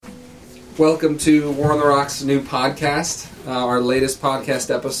Welcome to War on the Rocks' new podcast, our latest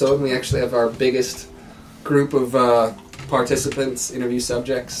podcast episode. We actually have our biggest group of participants, interview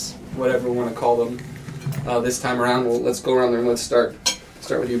subjects, whatever we want to call them, this time around. Well, let's go around there and let's start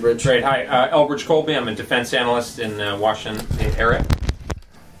with you, Bridge. Great. Hi, Elbridge Colby. I'm a defense analyst in Washington area.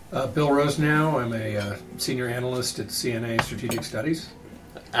 Bill Rosenow. I'm a senior analyst at CNA Strategic Studies.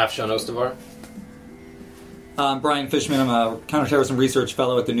 Afshan Ostavar. I'm Brian Fishman. I'm a counterterrorism research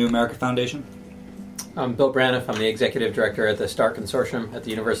fellow at the New America Foundation. I'm Bill Braniff. I'm the executive director at the START Consortium at the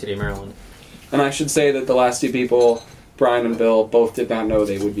University of Maryland. And I should say that the last two people, Brian and Bill, both did not know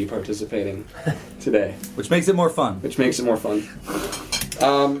they would be participating today. Which makes it more fun.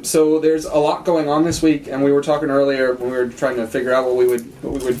 So there's a lot going on this week, and we were talking earlier when we were trying to figure out what we would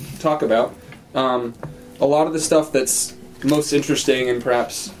talk about. A lot of the stuff that's most interesting and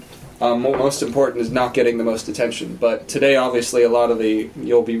perhaps most important is not getting the most attention. But today, obviously,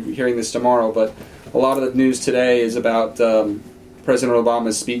 you'll be hearing this tomorrow, but a lot of the news today is about President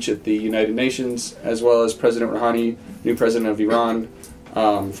Obama's speech at the United Nations, as well as President Rouhani, new president of Iran,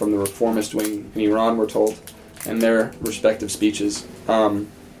 from the reformist wing in Iran, we're told, and their respective speeches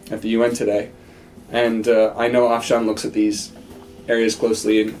at the UN today. And I know Afshan looks at these areas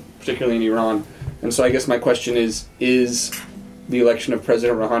closely, and particularly in Iran. And so I guess my question is the election of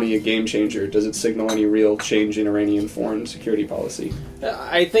President Rouhani a game changer? Does it signal any real change in Iranian foreign security policy?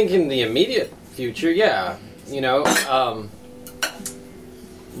 I think in the immediate future, yeah.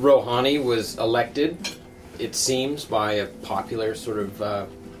 Rouhani was elected, it seems, by a popular sort of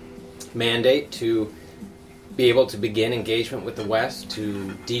mandate to be able to begin engagement with the West,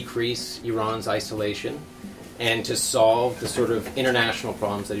 to decrease Iran's isolation, and to solve the sort of international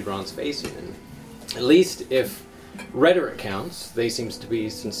problems that Iran's facing. And at least if rhetoric counts, they seem to be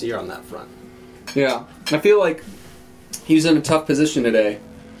sincere on that front. Yeah. I feel like he's in a tough position today.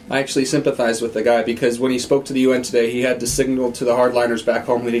 I actually sympathize with the guy because when he spoke to the UN today, he had to signal to the hardliners back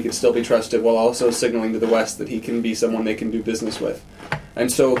home that he could still be trusted while also signaling to the West that he can be someone they can do business with. And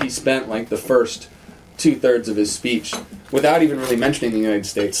so he spent like the first two-thirds of his speech without even really mentioning the United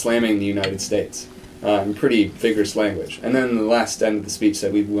States, slamming the United States in pretty vigorous language. And then the last end of the speech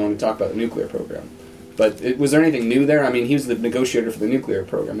said we want to talk about the nuclear program. But was there anything new there? I mean, he was the negotiator for the nuclear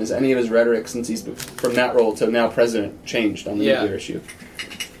program. Has any of his rhetoric since he's from that role to now president changed on the nuclear issue?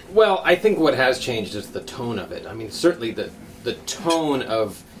 Well, I think what has changed is the tone of it. I mean, certainly the tone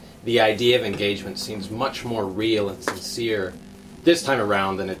of the idea of engagement seems much more real and sincere this time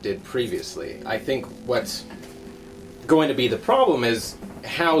around than it did previously. I think what's going to be the problem is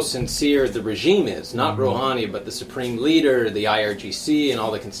how sincere the regime is, not Rouhani, but the supreme leader, the IRGC, and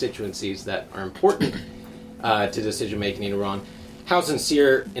all the constituencies that are important to decision-making in Iran, how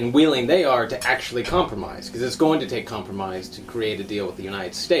sincere and willing they are to actually compromise, because it's going to take compromise to create a deal with the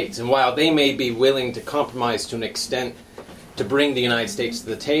United States. And while they may be willing to compromise to an extent to bring the United States to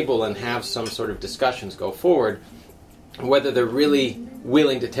the table and have some sort of discussions go forward, whether they're really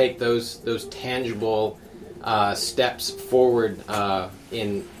willing to take those tangible steps forward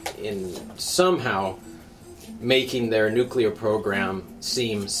in somehow making their nuclear program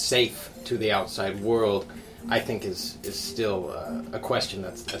seem safe to the outside world, I think is still a question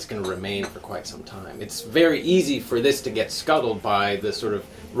that's going to remain for quite some time. It's very easy for this to get scuttled by the sort of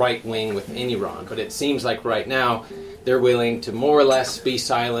right wing within Iran, but it seems like right now they're willing to more or less be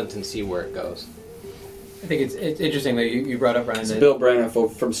silent and see where it goes. I think it's interesting that you brought up, Brian, Bill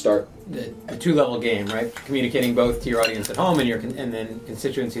Braniff from START. The two-level game, right? Communicating both to your audience at home and then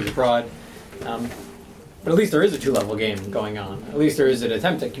constituencies abroad. But at least there is a two-level game going on. At least there is an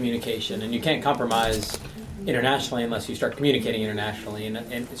attempt at communication, and you can't compromise internationally unless you start communicating internationally.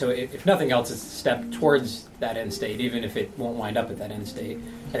 And so if nothing else, it's a step towards that end state, even if it won't wind up at that end state.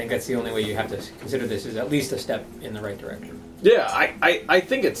 I think that's the only way you have to consider this, is at least a step in the right direction. Yeah, I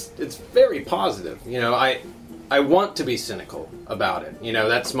think it's very positive. I want to be cynical about it.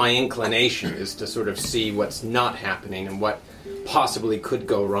 That's my inclination, is to sort of see what's not happening and what possibly could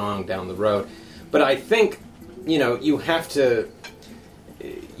go wrong down the road. But I think, you have to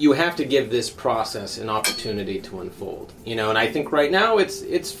give this process an opportunity to unfold. And I think right now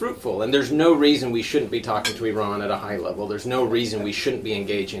it's fruitful, and there's no reason we shouldn't be talking to Iran at a high level. There's no reason we shouldn't be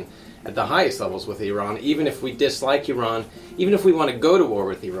engaging at the highest levels with Iran. Even if we dislike Iran, even if we want to go to war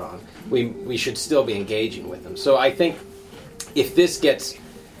with Iran, we should still be engaging with them. So I think if this gets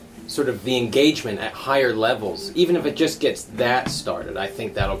sort of the engagement at higher levels, even if it just gets that started, I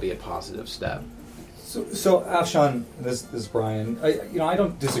think that'll be a positive step. So Afshan, this is Brian. I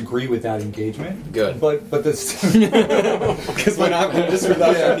don't disagree with that engagement. Good. But this because when I'm just with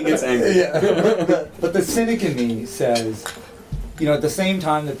Afshan, he gets angry. Yeah. But the cynic in me says, at the same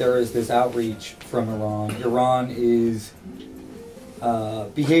time that there is this outreach from Iran is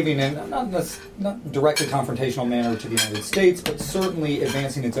behaving in not directly confrontational manner to the United States, but certainly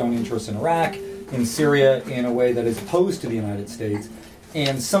advancing its own interests in Iraq, in Syria, in a way that is opposed to the United States.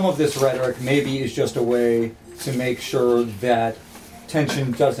 And some of this rhetoric maybe is just a way to make sure that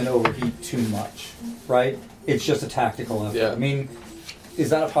tension doesn't overheat too much, right? It's just a tactical effort. Yeah. I mean, is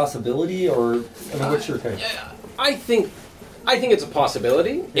that a possibility, or what's your take? I think it's a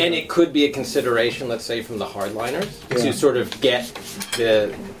possibility, and it could be a consideration, let's say, from the hardliners to sort of get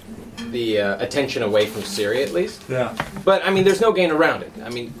the attention away from Syria, at least. Yeah. But, I mean, there's no gain around it. I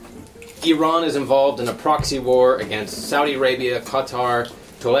mean, Iran is involved in a proxy war against Saudi Arabia, Qatar,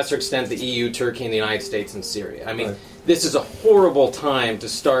 to a lesser extent the EU, Turkey, and the United States and Syria. I mean, this is a horrible time to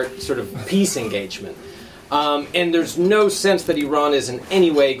start sort of peace engagement. And there's no sense that Iran is in any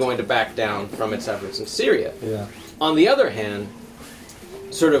way going to back down from its efforts in Syria. Yeah. On the other hand,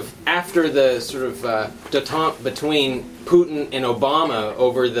 sort of after the sort of detente between Putin and Obama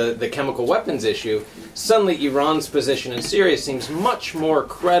over the chemical weapons issue, suddenly Iran's position in Syria seems much more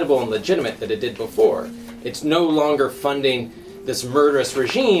credible and legitimate than it did before. It's no longer funding this murderous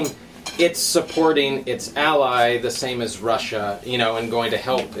regime. It's supporting its ally, the same as Russia, and going to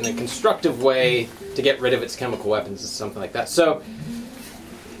help in a constructive way to get rid of its chemical weapons and something like that. So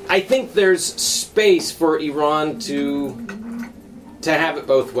I think there's space for Iran to have it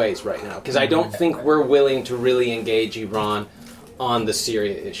both ways right now, because I don't think we're willing to really engage Iran on the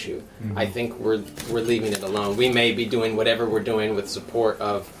Syria issue. I think we're leaving it alone. We may be doing whatever we're doing with support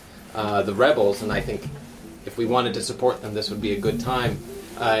of the rebels, and I think if we wanted to support them, this would be a good time,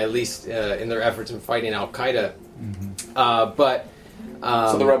 at least in their efforts in fighting Al-Qaeda.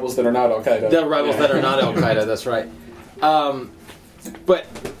 So the rebels that are not Al-Qaeda. The rebels that are not Al-Qaeda, that's right.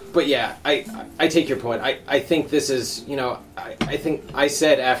 But yeah, I take your point. I think this is, I think I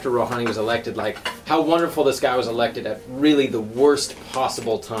said after Rouhani was elected, like, how wonderful this guy was elected at really the worst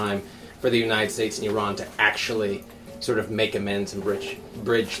possible time for the United States and Iran to actually sort of make amends and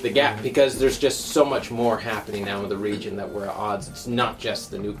bridge the gap, because there's just so much more happening now in the region that we're at odds. It's not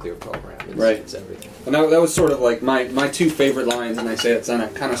just the nuclear program. It's everything. And that was sort of like my two favorite lines, and I say it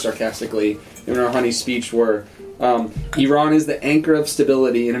kind of sarcastically in Rouhani's speech, were Iran is the anchor of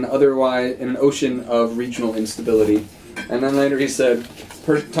stability in an ocean of regional instability. And then later he said,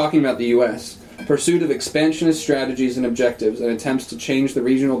 talking about the U.S., pursuit of expansionist strategies and objectives and attempts to change the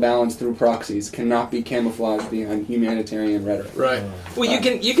regional balance through proxies cannot be camouflaged behind humanitarian rhetoric. Right. Well, you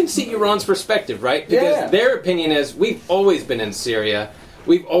can see Iran's perspective, right? Because their opinion is, we've always been in Syria.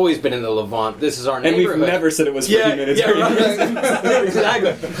 We've always been in the Levant. This is our neighborhood. And we've never said it was for humanitarian reasons.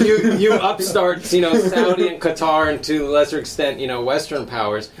 Exactly. You upstarts, Saudi and Qatar, and to a lesser extent, Western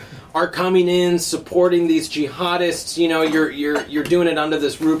powers, are coming in, supporting these jihadists. You're doing it under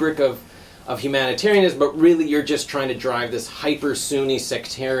this rubric of humanitarianism, but really you're just trying to drive this hyper-Sunni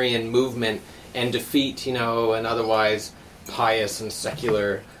sectarian movement and defeat, an otherwise pious and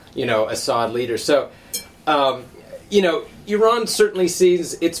secular, Assad leader. So, Iran certainly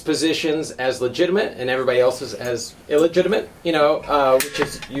sees its positions as legitimate and everybody else's as illegitimate, which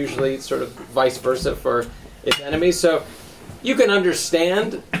is usually sort of vice versa for its enemies. So you can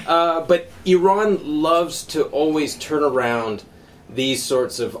understand, but Iran loves to always turn around these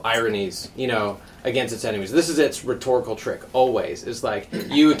sorts of ironies, against its enemies. This is its rhetorical trick, always. It's like,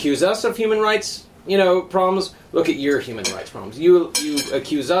 you accuse us of human rights, problems, look at your human rights problems. You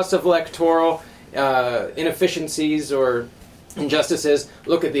accuse us of electoral inefficiencies or injustices,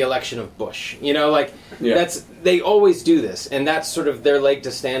 look at the election of Bush. They always do this, and that's sort of their leg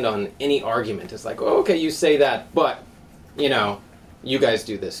to stand on any argument. It's like, okay, you say that, but, you guys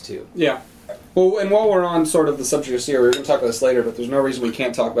do this too. Yeah. Well, and while we're on sort of the subject of Syria, we're going to talk about this later, but there's no reason we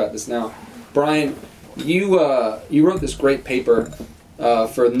can't talk about this now. Brian, you wrote this great paper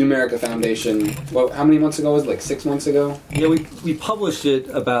for the Numerica Foundation. How many months ago was it? Like 6 months ago? Yeah, we published it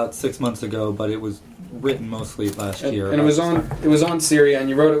about 6 months ago, but it was written mostly last year. And it was on Syria, and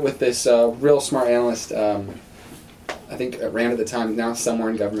you wrote it with this real smart analyst. I think ran at the time, now somewhere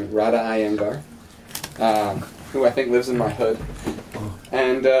in government, Rada Iyengar, who I think lives in my hood,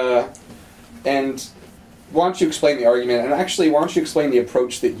 And why don't you explain the argument, and actually, why don't you explain the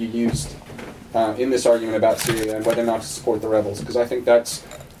approach that you used in this argument about Syria and whether or not to support the rebels? Because I think that's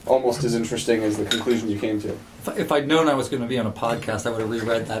almost as interesting as the conclusion you came to. If I'd known I was going to be on a podcast, I would have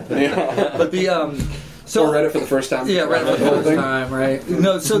reread that. But, Yeah. but the or read it for the first time. Yeah, read it for the first time, right?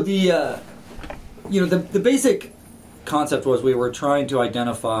 No, so the basic concept was we were trying to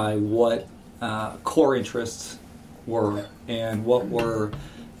identify what core interests were and what were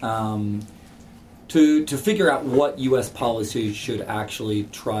to figure out what U.S. policy should actually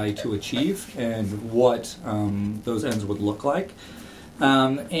try to achieve and what those ends would look like.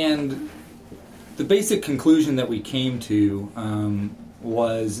 And the basic conclusion that we came to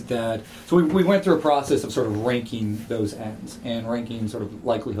was that, so we went through a process of sort of ranking those ends and ranking sort of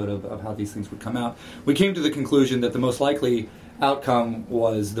likelihood of how these things would come out. We came to the conclusion that the most likely outcome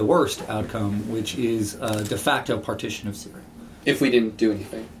was the worst outcome, which is a de facto partition of Syria. If we didn't do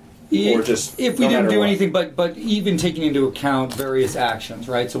anything. Or just if we no didn't matter do what. anything, but even taking into account various actions,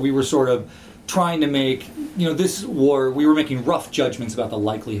 right? So we were sort of trying to make, this war, we were making rough judgments about the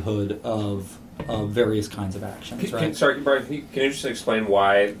likelihood of various kinds of actions, right? Sorry, Brian, can you just explain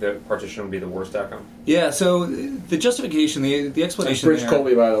why the partition would be the worst outcome? Yeah, so the justification, the That's explanation Rich there,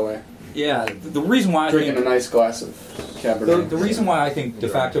 Colby, by the way. yeah, the reason why I Drinking think... a nice glass of Cabernet. The reason why I think de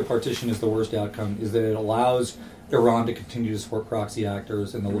facto partition is the worst outcome is that it allows Iran to continue to support proxy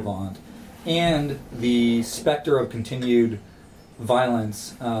actors in the Levant, and the specter of continued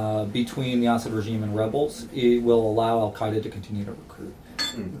violence between the Assad regime and rebels, it will allow Al Qaeda to continue to recruit.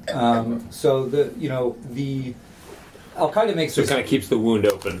 So the Al Qaeda makes So it this, kind of keeps the wound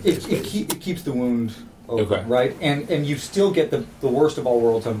open. it keeps the wound open, Okay. right? And you still get the worst of all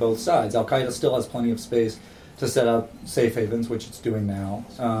worlds on both sides. Al Qaeda still has plenty of space to set up safe havens, which it's doing now.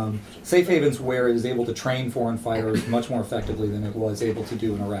 Safe havens where it is able to train foreign fighters much more effectively than it was able to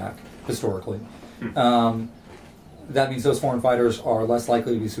do in Iraq historically. That means those foreign fighters are less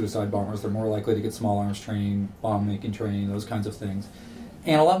likely to be suicide bombers. They're more likely to get small arms training, bomb making training, those kinds of things.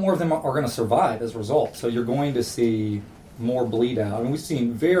 And a lot more of them are going to survive as a result. So you're going to see more bleed out. I mean, we've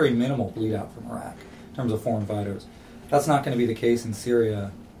seen very minimal bleed out from Iraq in terms of foreign fighters. That's not going to be the case in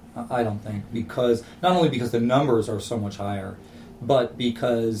Syria, I don't think, because not only because the numbers are so much higher, but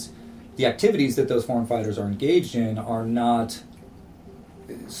because the activities that those foreign fighters are engaged in are not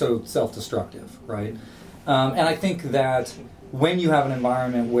so self-destructive, right? And I think that when you have an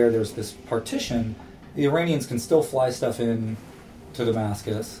environment where there's this partition, the Iranians can still fly stuff in to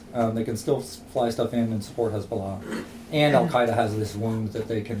Damascus. They can still fly stuff in and support Hezbollah. And Al-Qaeda has this wound that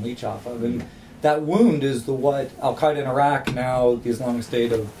they can leech off of. And that wound is what Al-Qaeda in Iraq, now the Islamic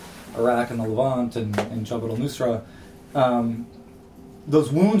State of Iraq and the Levant and Jabhat al-Nusra,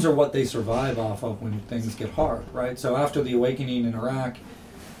 those wounds are what they survive off of when things get hard, right? So after the awakening in Iraq,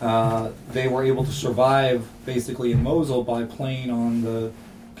 they were able to survive basically in Mosul by playing on the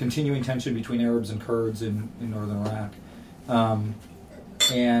continuing tension between Arabs and Kurds in northern Iraq.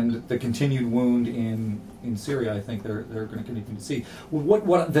 And the continued wound in Syria, I think they're going to continue to see.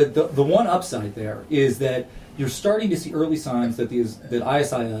 The one upside there is that you're starting to see early signs that that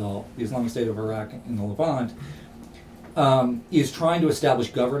ISIL, the Islamic State of Iraq in the Levant, is trying to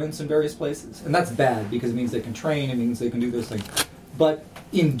establish governance in various places, and that's bad because it means they can train, it means they can do those things. But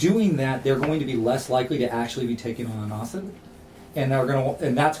in doing that, they're going to be less likely to actually be taking on Assad, and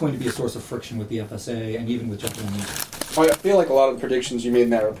that's going to be a source of friction with the FSA and even with Jabhat al-Nusra. I feel like a lot of the predictions you made in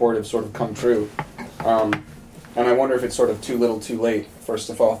that report have sort of come true. And I wonder if it's sort of too little too late for us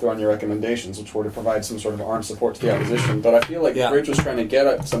to follow through on your recommendations, which were to provide some sort of armed support to the opposition. But I feel like Rich was trying to get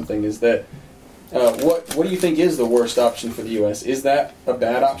at something is that what do you think is the worst option for the U.S.? Is that a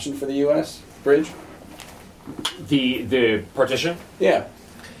bad option for the U.S., Bridge? The partition? Yeah.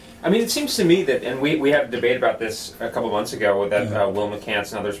 I mean, it seems to me that, and we had a debate about this a couple months ago that Will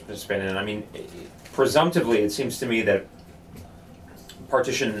McCants and others participated in. I mean, presumptively, it seems to me that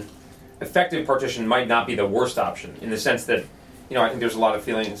effective partition might not be the worst option in the sense that, I think there's a lot of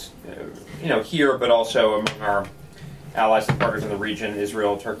feelings, here, but also among our allies and partners in the region,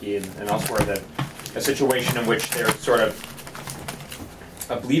 Israel, Turkey, and elsewhere, that a situation in which there's sort of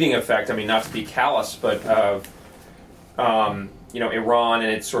a bleeding effect, I mean, not to be callous, but of, Iran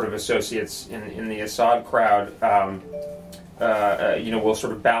and its sort of associates in the Assad crowd, will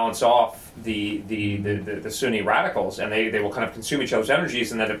sort of balance off the Sunni radicals, and they will kind of consume each other's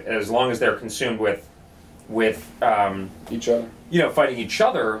energies, and that as long as they're consumed with each other, fighting each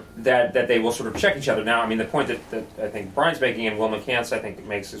other, that they will sort of check each other. Now, I mean, the point that I think Brian's making and Will McCants I think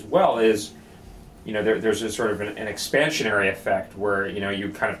makes as well is, there's a sort of an expansionary effect where you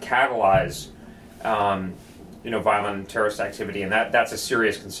kind of catalyze violent terrorist activity, and that's a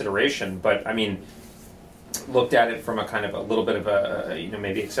serious consideration. But I mean, looked at it from a kind of a little bit of a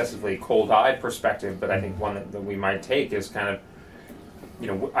maybe excessively cold-eyed perspective, but I think one that we might take is kind of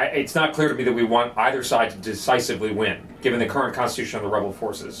it's not clear to me that we want either side to decisively win, given the current constitution of the rebel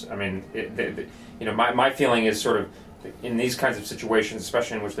forces. I mean, my feeling is sort of in these kinds of situations,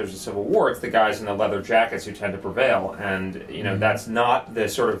 especially in which there's a civil war, it's the guys in the leather jackets who tend to prevail, and that's not the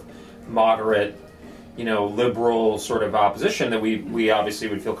sort of moderate, liberal sort of opposition that we obviously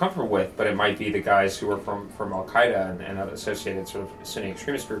would feel comfortable with, but it might be the guys who are from Al Qaeda and other associated sort of Sunni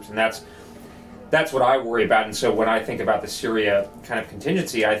extremist groups, and that's what I worry about. And so when I think about the Syria kind of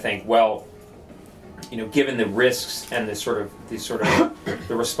contingency, I think, well, given the risks and the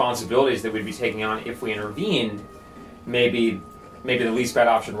responsibilities that we'd be taking on if we intervened, maybe the least bad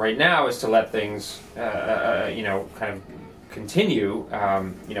option right now is to let things, kind of continue,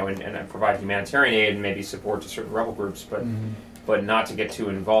 and provide humanitarian aid and maybe support to certain rebel groups, but not to get too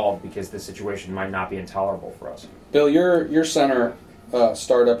involved because the situation might not be intolerable for us. Bill, your center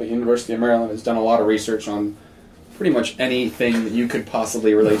startup at University of Maryland has done a lot of research on pretty much anything that you could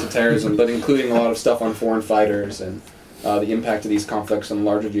possibly relate to terrorism, but including a lot of stuff on foreign fighters and the impact of these conflicts on the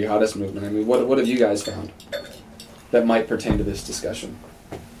larger jihadist movement. I mean, what have you guys found that might pertain to this discussion?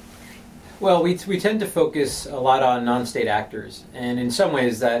 Well, we tend to focus a lot on non-state actors, and in some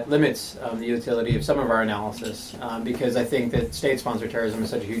ways that limits the utility of some of our analysis, because I think that state-sponsored terrorism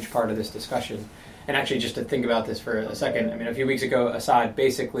is such a huge part of this discussion. And actually, just to think about this for a second, I mean, a few weeks ago, Assad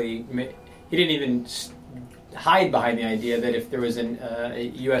basically, he didn't even hide behind the idea that if there was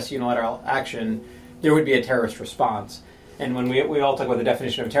a U.S. unilateral action, there would be a terrorist response. And when we all talk about the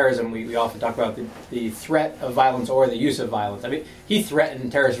definition of terrorism, we often talk about the threat of violence or the use of violence. I mean, he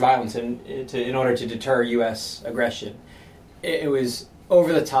threatened terrorist violence in order to deter U.S. aggression. It was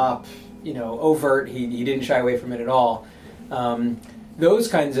over the top, overt. He didn't shy away from it at all. Those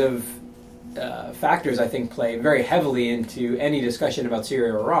kinds of factors, I think, play very heavily into any discussion about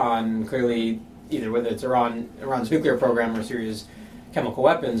Syria or Iran. Clearly, either whether it's Iran's nuclear program or Syria's chemical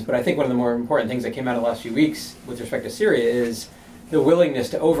weapons. But I think one of the more important things that came out of the last few weeks with respect to Syria is the willingness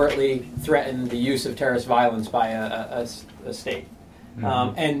to overtly threaten the use of terrorist violence by a state.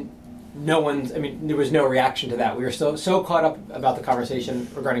 And there was no reaction to that. We were so caught up about the conversation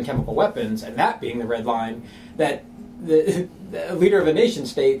regarding chemical weapons, and that being the red line, that the leader of a nation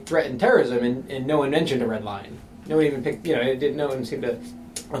state threatened terrorism, and no one mentioned a red line. No one even picked, no one seemed to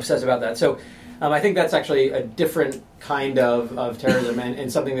obsess about that. So I think that's actually a different kind of terrorism,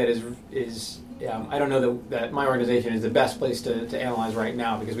 and something that is I don't know that my organization is the best place to analyze right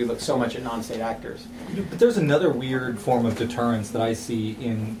now, because we look so much at non-state actors. But there's another weird form of deterrence that I see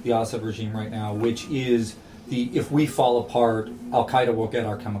in the Assad regime right now, which is if we fall apart, Al-Qaeda will get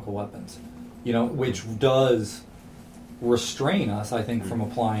our chemical weapons, which does restrain us, I think, from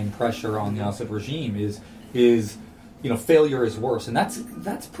applying pressure on the Assad regime. Is failure is worse, and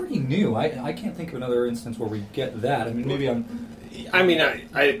that's pretty new. I can't think of another instance where we get that. I mean, maybe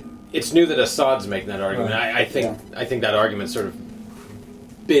it's new that Assad's making that argument. Right. I think that argument's sort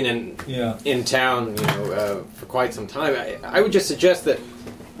of been in town, for quite some time. I would just suggest that.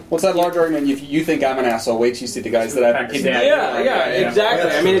 What's that large argument? If you think I'm an asshole, wait till you see the guys that I've been kidnapping. Yeah, exactly.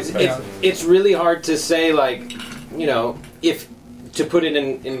 I mean, it's really hard to say, like, if to put it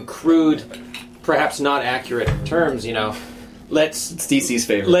in crude, perhaps not accurate terms, it's DC's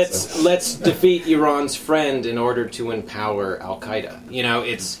favorite. Let's defeat Iran's friend in order to empower Al Qaeda.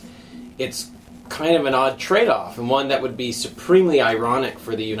 It's kind of an odd trade-off, and one that would be supremely ironic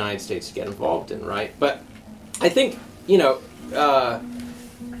for the United States to get involved in, right? But I think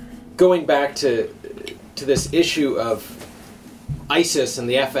going back to this issue of ISIS and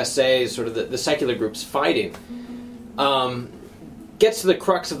the FSA, sort of the secular groups fighting, gets to the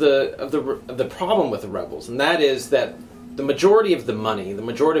crux of the problem with the rebels, and that is that the majority of the money, the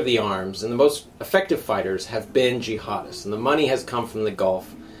majority of the arms, and the most effective fighters have been jihadists, and the money has come from the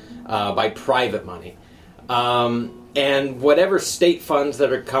Gulf by private money. And whatever state funds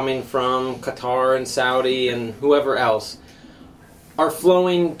that are coming from Qatar and Saudi and whoever else are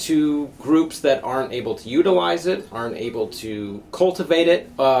flowing to groups that aren't able to utilize it, aren't able to cultivate it,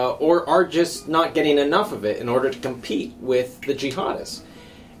 or are just not getting enough of it in order to compete with the jihadists.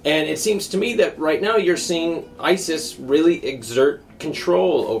 And it seems to me that right now you're seeing ISIS really exert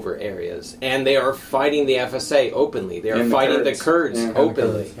control over areas, and they are fighting the FSA openly. They are fighting the Kurds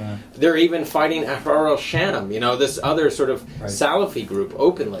openly. They're even fighting Ahrar al-Sham, this other sort of Salafi group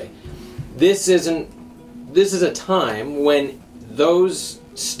openly. This is a time when those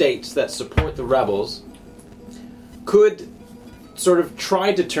states that support the rebels could sort of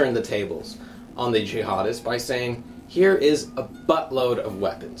try to turn the tables on the jihadists by saying, here is a buttload of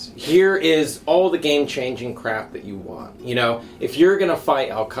weapons. Here is all the game-changing crap that you want. If you're going to fight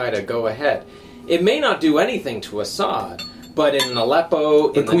Al-Qaeda, go ahead. It may not do anything to Assad, but in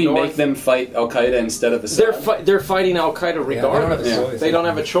Aleppo, but can we make them fight Al-Qaeda instead of Assad? They're fighting Al-Qaeda regardless. They don't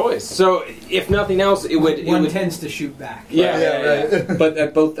have a choice. So, if nothing else, it would tends to shoot back. Yeah. But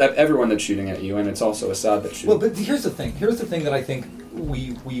at everyone that's shooting at you, and it's also Assad that's shooting. Well, but here's the thing. Here's the thing that I think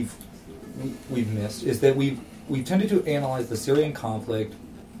we've we've missed is that we've tended to analyze the Syrian conflict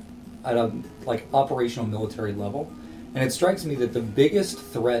at a operational military level, and it strikes me that the biggest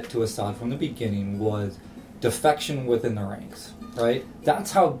threat to Assad from the beginning was defection within the ranks. Right?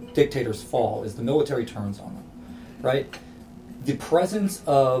 That's how dictators fall: is the military turns on them. Right? The presence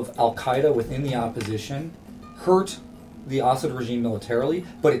of Al-Qaeda within the opposition hurt the Assad regime militarily,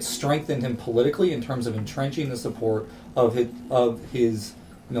 but it strengthened him politically in terms of entrenching the support of his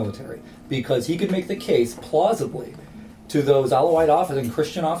military, because he could make the case plausibly to those Alawite officers and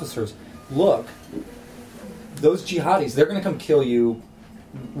Christian officers, look, those jihadis, they're going to come kill you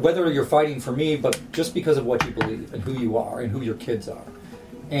whether you're fighting for me, but just because of what you believe and who you are and who your kids are.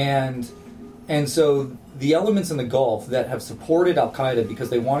 And so the elements in the Gulf that have supported Al-Qaeda because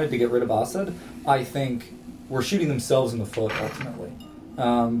they wanted to get rid of Assad, I think were shooting themselves in the foot ultimately.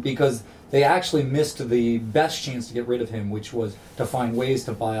 Because they actually missed the best chance to get rid of him, which was to find ways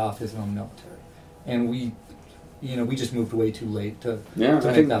to buy off his own military. And we just moved way too late to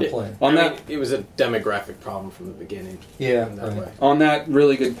make that play. It was a demographic problem from the beginning. Yeah, in that way. On that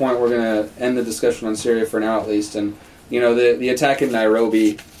really good point, we're going to end the discussion on Syria for now, at least. And the attack in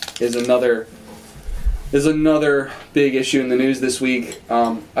Nairobi is another big issue in the news this week.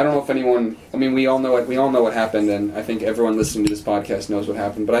 I don't know if anyone. I mean, we all know what happened, and I think everyone listening to this podcast knows what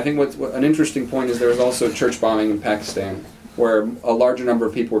happened. But I think what an interesting point is there was also a church bombing in Pakistan, where a larger number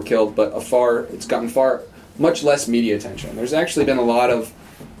of people were killed, but it's gotten much less media attention. There's actually been a lot of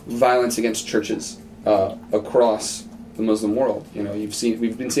violence against churches across the Muslim world.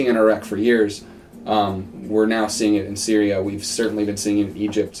 We've been seeing it in Iraq for years. We're now seeing it in Syria. We've certainly been seeing it in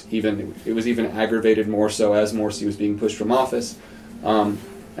Egypt. It was even aggravated more so as Morsi was being pushed from office.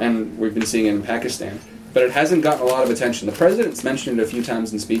 And we've been seeing it in Pakistan. But it hasn't gotten a lot of attention. The president's mentioned it a few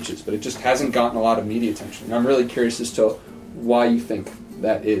times in speeches, but it just hasn't gotten a lot of media attention. And I'm really curious as to why you think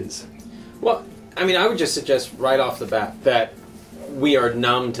that is. Well, I would just suggest right off the bat that we are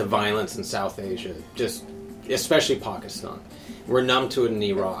numb to violence in South Asia, just especially Pakistan. We're numb to it in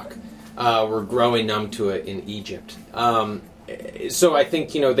Iraq. We're growing numb to it in Egypt. So I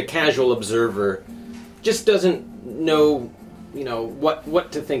think, the casual observer just doesn't know,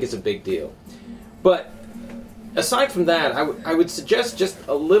 what to think is a big deal. But aside from that, I would suggest just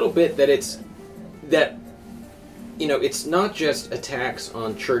a little bit that it's not just attacks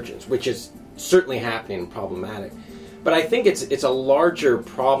on churches, which is certainly happening and problematic. But I think it's a larger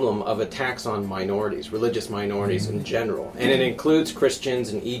problem of attacks on minorities, religious minorities in general. And it includes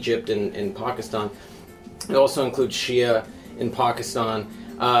Christians in Egypt and in Pakistan. It also includes Shia in Pakistan.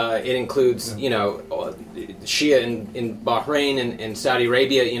 It includes, Shia in Bahrain and Saudi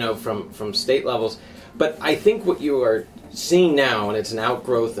Arabia, from state levels. But I think what you are seeing now, and it's an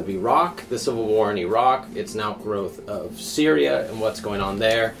outgrowth of Iraq, the civil war in Iraq, it's an outgrowth of Syria and what's going on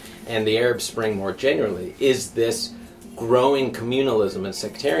there, and the Arab Spring more generally, is this growing communalism and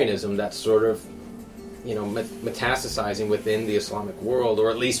sectarianism that's sort of, metastasizing within the Islamic world, or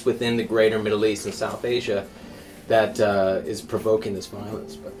at least within the greater Middle East and South Asia, that is provoking this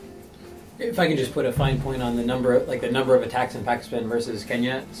violence. But if I can just put a fine point on the number of attacks in Pakistan versus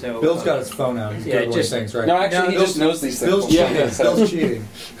Kenya. So Bill's got his phone out. He's Googling things, right? No, actually, he just knows these things. Bill's cheating. Bill's cheating.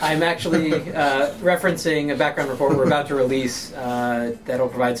 I'm actually referencing a background report we're about to release that'll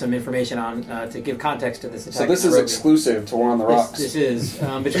provide some information on to give context to this attack. So this is exclusive to War on the Rocks. This is.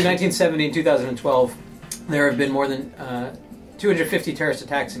 Between 1970 and 2012, there have been more than 250 terrorist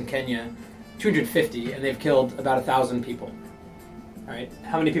attacks in Kenya. 250, and they've killed about 1,000 people. All right.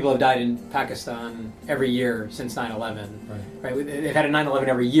 How many people have died in Pakistan every year since 9/11? Right. They've had a 9/11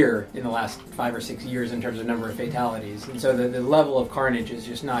 every year in the last 5 or 6 years in terms of number of fatalities, and so the level of carnage is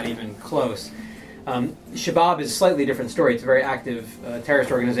just not even close. Shabab is a slightly different story. It's a very active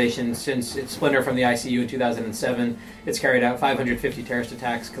terrorist organization. Since its splinter from the ICU in 2007, it's carried out 550 terrorist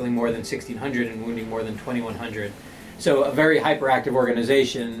attacks, killing more than 1,600 and wounding more than 2,100. So a very hyperactive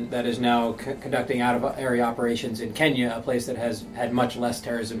organization that is now conducting out-of-area operations in Kenya, a place that has had much less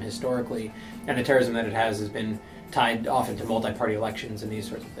terrorism historically, and the terrorism that it has been tied often to multi-party elections and these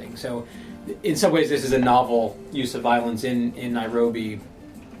sorts of things. So in some ways this is a novel use of violence in Nairobi,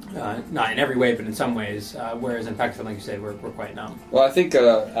 not in every way, but in some ways, whereas in Pakistan, like you said, we're quite numb. Well, I think,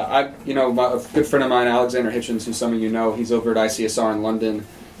 a good friend of mine, Alexander Hitchens, who some of you know, he's over at ICSR in London,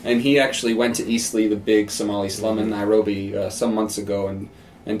 and he actually went to Eastleigh, the big Somali slum in Nairobi, some months ago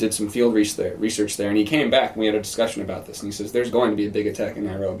and did some field research there. And he came back and we had a discussion about this. And he says, there's going to be a big attack in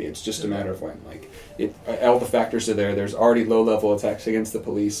Nairobi. It's just a matter of when. All the factors are there. There's already low-level attacks against the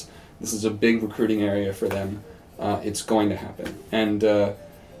police. This is a big recruiting area for them. It's going to happen. And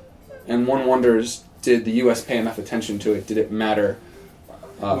one wonders, did the U.S. pay enough attention to it? Did it matter?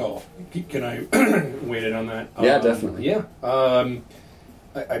 Well, can I weigh in on that? Yeah, definitely. Yeah.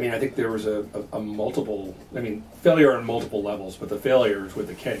 I mean, I think there was a multiple. I mean, failure on multiple levels, but the failures with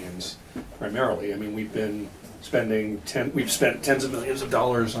the Kenyans primarily. I mean, we've spent tens of millions of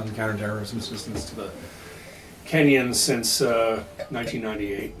dollars on counterterrorism assistance to the Kenyans since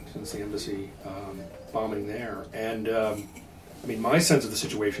 1998, since the embassy bombing there. And I mean, my sense of the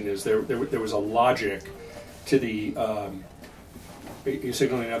situation is there was a logic to the. Are you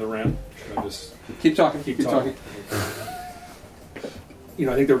signaling another round? Should I just Keep talking. keep talking? You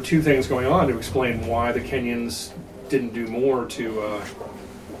know, I think there were two things going on to explain why the Kenyans didn't do more to. Is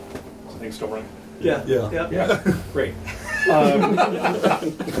the thing still running? Yeah. Yeah, great. I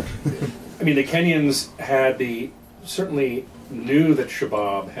mean, the Kenyans certainly knew that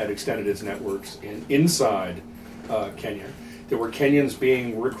Shabab had extended its networks inside Kenya. There were Kenyans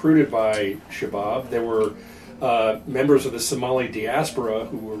being recruited by Shabab. There were members of the Somali diaspora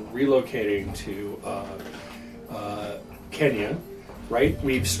who were relocating to Kenya. Right,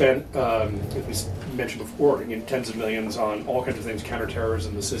 we've spent, as we mentioned before, tens of millions on all kinds of things: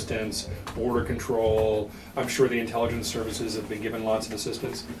 counterterrorism assistance, border control. I'm sure the intelligence services have been given lots of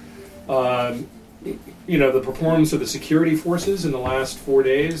assistance. The performance of the security forces in the last 4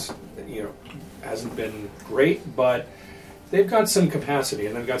 days, hasn't been great, but they've got some capacity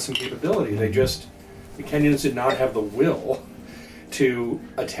and they've got some capability. The Kenyans did not have the will to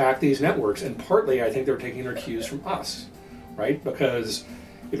attack these networks, and partly I think they're taking their cues from us. Right? Because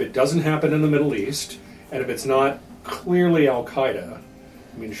if it doesn't happen in the Middle East, and if it's not clearly Al-Qaeda, I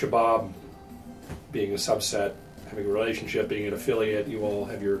mean, Shabab being a subset, having a relationship, being an affiliate, you all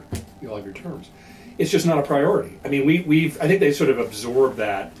have your terms. It's just not a priority. I mean, I think they sort of absorbed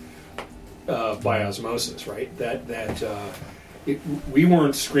that by osmosis, right? We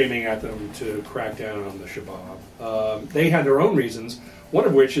weren't screaming at them to crack down on the Shabab. They had their own reasons, one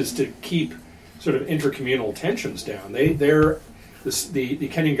of which is to keep sort of intercommunal tensions down. The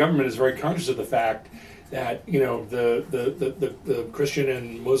Kenyan government is very conscious of the fact that the Christian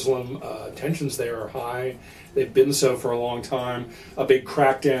and Muslim tensions there are high. They've been so for a long time. A big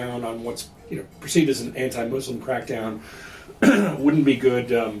crackdown on what's perceived as an anti-Muslim crackdown wouldn't be good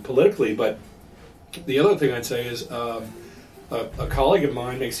politically. But the other thing I'd say is a colleague of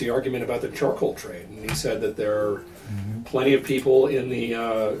mine makes the argument about the charcoal trade, and he said that there are plenty of people in the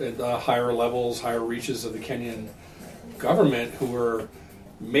higher levels, higher reaches of the Kenyan government who are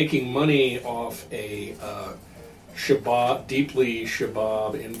making money off a deeply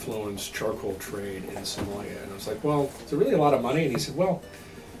Shabab-influenced charcoal trade in Somalia. And I was like, well, is there really a lot of money? And he said, well,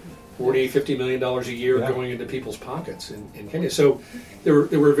 $40-50 million a year going into people's pockets in Kenya. So there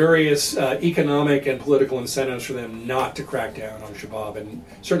were various economic and political incentives for them not to crack down on Shabab, and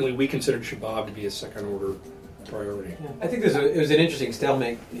certainly we considered Shabab to be a second-order priority. Yeah. I think it was an interesting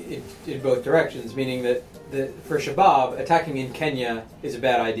stalemate in both directions, meaning that for Shabab, attacking in Kenya is a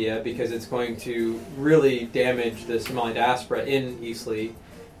bad idea because it's going to really damage the Somali diaspora in Eastleigh,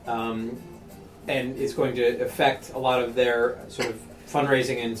 and it's going to affect a lot of their sort of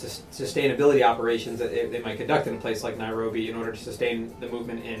fundraising and sustainability operations that they might conduct in a place like Nairobi in order to sustain the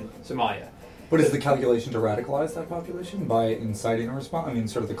movement in Somalia. But is the calculation to radicalize that population by inciting a response? I mean,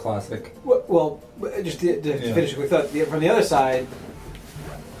 sort of the classic... Well, just to finish a quick thought, from the other side,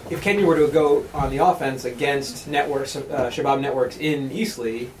 if Kenya were to go on the offense against Shabab networks in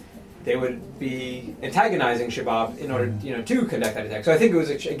Eastleigh, they would be antagonizing Shabab in order to conduct that attack. So I think it was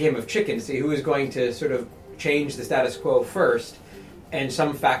a game of chicken to see who was going to sort of change the status quo first, and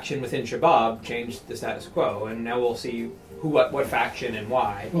some faction within Shabab changed the status quo, and now we'll see what faction and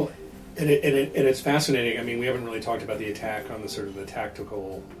why. Well, and it's fascinating. I mean, we haven't really talked about the attack on the sort of the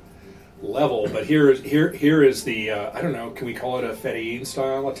tactical level, but here is the I don't know. Can we call it a Fedayeen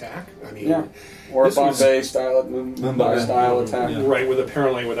style attack? I mean, or a Bombay style attack, right?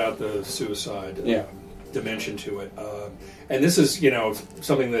 Apparently without the suicide dimension to it. And this is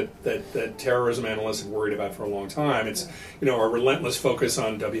something that terrorism analysts have worried about for a long time. It's a relentless focus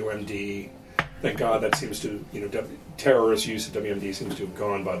on WMD. Thank God that seems to terrorist use of WMD seems to have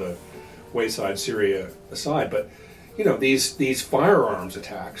gone by the wayside, Syria aside. But these firearms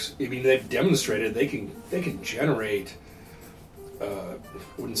attacks, I mean, they've demonstrated they can generate I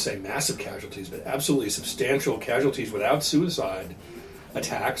wouldn't say massive casualties, but absolutely substantial casualties without suicide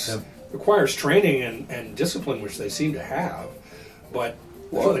attacks. Yep. Requires training and discipline, which they seem to have. But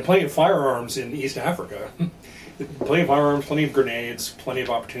there's plenty of firearms in East Africa. Plenty of firearms, plenty of grenades, plenty of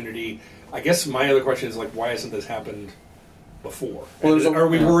opportunity. I guess my other question is, why hasn't this happened before? Are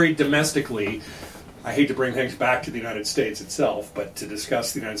we worried domestically? I hate to bring things back to the United States itself, but to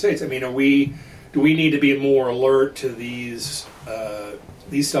discuss the United States, I mean, do we need to be more alert to these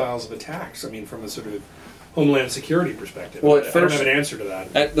these styles of attacks? I mean, from a sort of Homeland Security perspective. Well, I don't have an answer to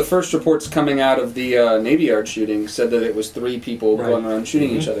that. The first reports coming out of the Navy Yard shooting said that it was 3 people going around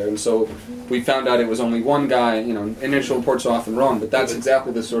shooting each other, and so we found out it was only one guy. Initial reports are often wrong, but that's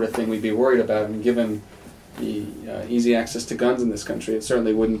exactly the sort of thing we'd be worried about. And given the easy access to guns in this country, it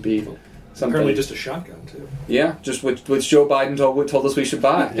certainly wouldn't be something. Apparently, just a shotgun too. Yeah, just which Joe Biden told us we should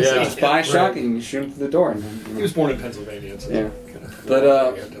buy. Yeah. So just buy a shotgun and you shoot him through the door. He was born in Pennsylvania. So Yeah.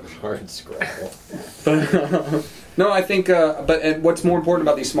 But Hard scrabble. no, I think. But what's more important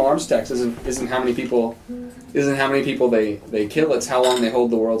about these small arms attacks isn't how many people they kill. It's how long they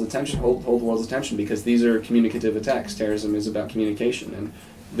hold the world's attention. Hold the world's attention, because these are communicative attacks. Terrorism is about communication, and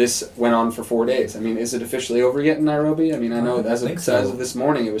this went on for 4 days. I mean, is it officially over yet in Nairobi? I mean, I know as of this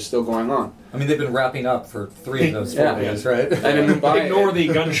morning, it was still going on. I mean, they've been wrapping up for 3 of those 4 days, right? And in Mumbai, Ignore the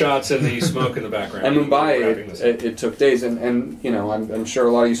gunshots and the smoke in the background. And Mumbai, it took days, and I'm sure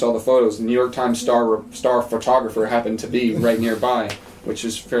a lot of you saw the photos. The New York Times star photographer happened to be right nearby, which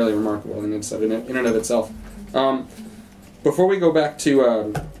is fairly remarkable in and of itself. Before we go back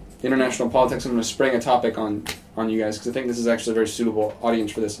to international politics, I'm going to spring a topic on you guys, because I think this is actually a very suitable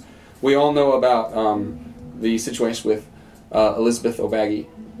audience for this. We all know about the situation with Elizabeth Obagi.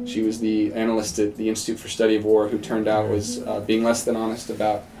 She was the analyst at the Institute for Study of War who turned out was being less than honest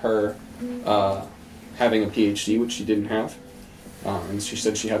about her having a PhD, which she didn't have. And she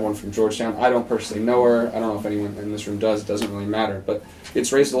said she had one from Georgetown. I don't personally know her. I don't know if anyone in this room does. It doesn't really matter. But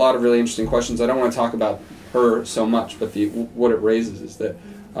it's raised a lot of really interesting questions. I don't want to talk about her so much, but what it raises is that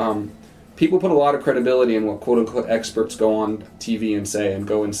people put a lot of credibility in what quote-unquote experts go on TV and say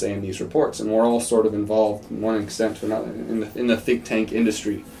in these reports. And we're all sort of involved in one extent to another in the think tank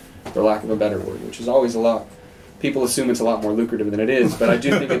industry, for lack of a better word, which is always a lot. People assume it's a lot more lucrative than it is, but I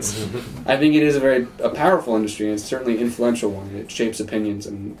do think I think it is a powerful industry, and it's certainly an influential one. It shapes opinions,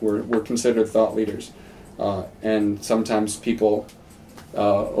 and we're considered thought leaders. And sometimes people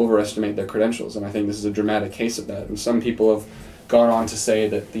overestimate their credentials, and I think this is a dramatic case of that. And some people have gone on to say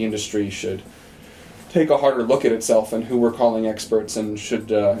that the industry should take a harder look at itself and who we're calling experts, and should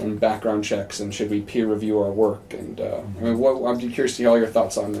and background checks, and should we peer review our work. And I'm curious to hear all your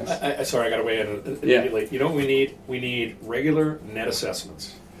thoughts on this. Sorry, I got to weigh in immediately. You know what we need? We need regular net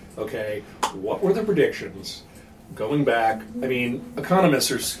assessments. Okay, what were the predictions going back? I mean,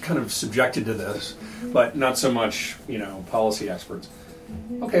 economists are kind of subjected to this, but not so much, policy experts.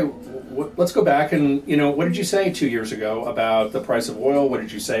 Okay, let's go back and, what did you say 2 years ago about the price of oil? What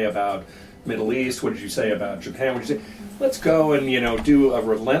did you say about Middle East? What did you say about Japan? What did you say? Let's go and, do a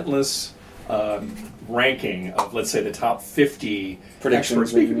relentless ranking of, let's say, the top 50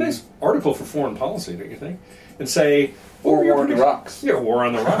 experts. Make a nice article for foreign policy, don't you think? And say... Or War on the Rocks. Yeah, War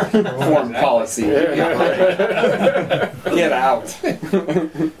on the Rocks. Foreign policy. Get out.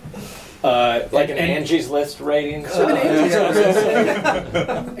 Angie's List rating.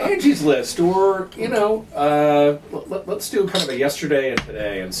 Angie's List, or let's do kind of a yesterday and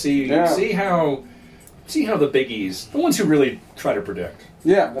today, and see how the biggies, the ones who really try to predict.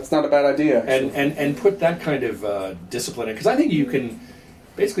 Yeah, that's not a bad idea. And put that kind of discipline in, because I think you can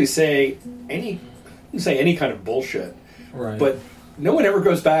basically say any kind of bullshit, Right. but no one ever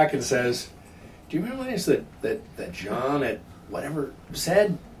goes back and says, "Do you realize that John at whatever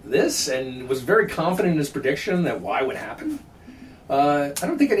said this and was very confident in his prediction that Y would happen?" I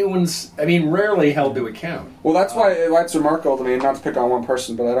don't think rarely held to account. Well, that's why it's remarkable to me, and not to pick on one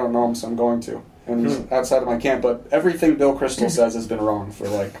person, but I don't know him, so I'm going to. And he's outside of my camp, but everything Bill Kristol says has been wrong for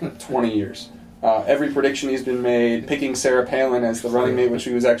 20 years. Every prediction he's been made, picking Sarah Palin as the running mate, which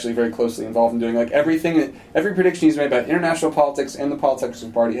he was actually very closely involved in doing, every prediction he's made about international politics and the politics of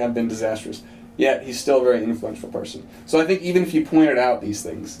the party have been disastrous. Yet he's still a very influential person. So I think even if you pointed out these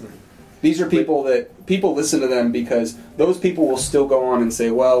things, these are people that people listen to them, because those people will still go on and say,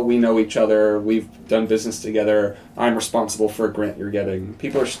 well, we know each other, we've done business together, I'm responsible for a grant you're getting. These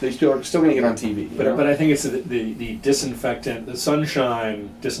people are still going to get on TV. But I think it's the disinfectant, the sunshine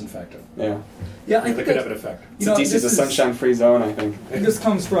disinfectant. Yeah. Yeah, I That think could have an effect. DC is a sunshine-free zone, I think. And this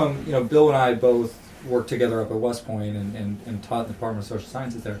comes from, Bill and I both worked together up at West Point and taught in the Department of Social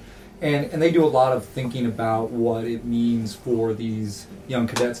Sciences there. And they do a lot of thinking about what it means for these young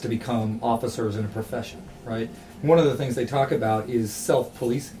cadets to become officers in a profession, right? And one of the things they talk about is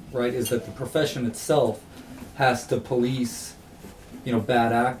self-policing, right? Is that the profession itself has to police,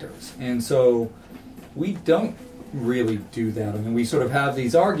 bad actors. And so we don't really do that. I mean, we sort of have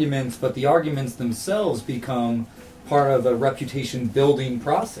these arguments, but the arguments themselves become part of a reputation-building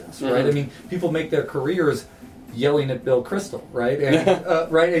process, right? Mm-hmm. I mean, people make their careers yelling at Bill Kristol, right?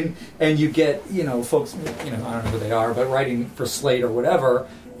 And, right, and you get folks, I don't know who they are, but writing for Slate or whatever,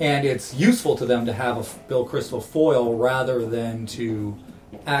 and it's useful to them to have a Bill Kristol foil rather than to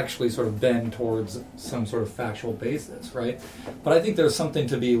actually sort of bend towards some sort of factual basis, right? But I think there's something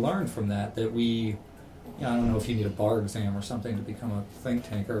to be learned from that we, I don't know if you need a bar exam or something to become a think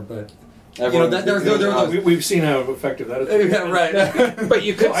tanker, but we've seen how effective that is. Yeah, right. But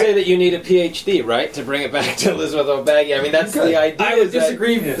you could say that you need a PhD, right, to bring it back to Elizabeth O'Baggy. I mean, that's the idea. I would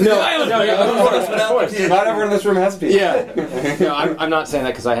disagree. No, of course. Not everyone in this room has a PhD. Yeah. No, I'm not saying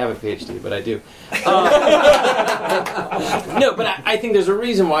that because I have a PhD, but I do. No, but I think there's a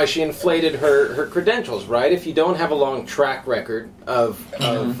reason why she inflated her credentials, right? If you don't have a long track record of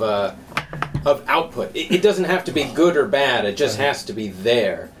output, it doesn't have to be good or bad. It just has to be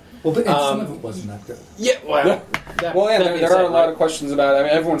there. Well, but some of it wasn't that good. Yeah, well, there are a lot of questions about it. I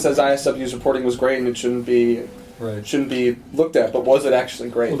mean, everyone says ISW's reporting was great and it shouldn't be looked at, but was it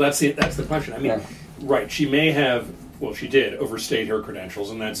actually great? Well, that's the question. I mean, right? She may have. Well, she did overstate her credentials,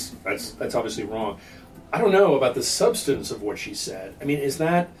 and that's obviously wrong. I don't know about the substance of what she said. I mean, is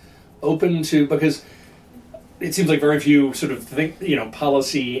that open to, because it seems like very few sort of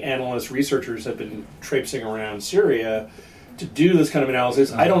policy analysts, researchers have been traipsing around Syria to do this kind of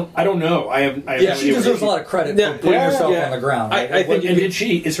analysis. I don't know. I have no she deserves a lot of credit for putting herself on the ground. Right? I think. And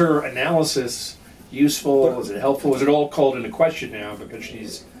is her analysis useful? Is it helpful? Is it all called into question now because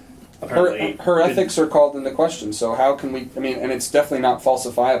she's apparently her ethics are called into question? So how can we? I mean, and it's definitely not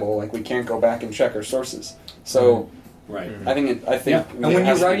falsifiable. Like, we can't go back and check her sources. So right. I think. And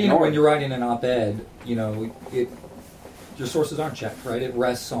when you're writing an op-ed, your sources aren't checked, right? It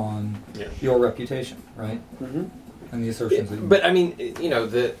rests on your reputation, right? Mm-hmm. And the assertions that you make. But I mean,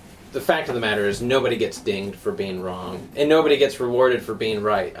 the fact of the matter is nobody gets dinged for being wrong, and nobody gets rewarded for being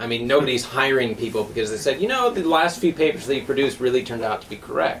right. I mean, nobody's hiring people because they said, the last few papers that you produced really turned out to be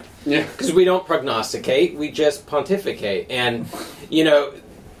correct. Yeah. Because we don't prognosticate, we just pontificate, and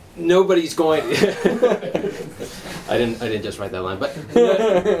nobody's going. I didn't just write that line, but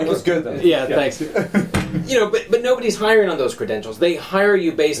it was good though. Yeah, thanks. But nobody's hiring on those credentials. They hire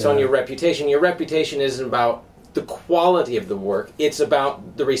you based on your reputation. Your reputation isn't about the quality of the work, it's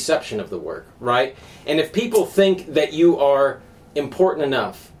about the reception of the work, right? And if people think that you are important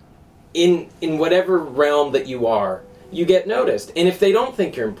enough in whatever realm that you are, you get noticed. And if they don't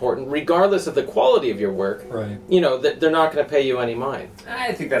think you're important, regardless of the quality of your work, right, they're not going to pay you any mind.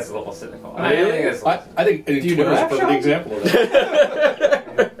 I think that's a little cynical. I think Twitter is a perfect example of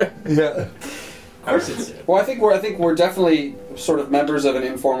that. Yeah. Of course it's. Well, I think we're definitely sort of members of an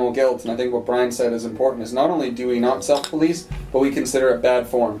informal guild, and I think what Brian said is important. Is not only do we not self-police, but we consider it bad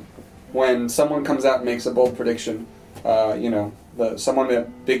form. When someone comes out and makes a bold prediction, someone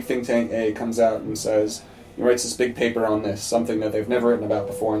at big think tank A comes out and says, he writes this big paper on this, something that they've never written about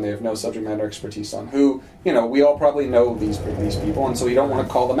before, and they have no subject matter expertise on. Who, we all probably know these people, and so we don't want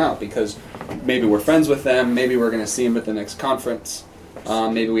to call them out because maybe we're friends with them, maybe we're going to see them at the next conference.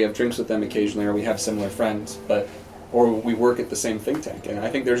 Maybe we have drinks with them occasionally, or we have similar friends, or we work at the same think tank. And I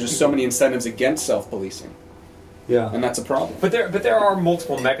think there's just so many incentives against self-policing. Yeah, and that's a problem. But there are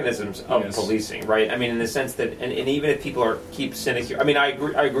multiple mechanisms of policing, right? I mean, in the sense that, and even if people keep cynical, I mean, I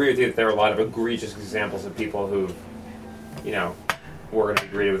agree with you that there are a lot of egregious examples of people who, we're going to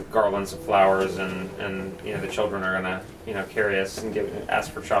agree with garlands of flowers, and the children are going to carry us and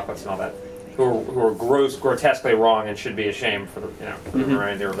ask for chocolates and all that. Who are grotesquely wrong and should be ashamed for the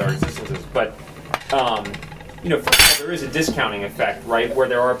remainder of their existences. But there is a discounting effect, right? Where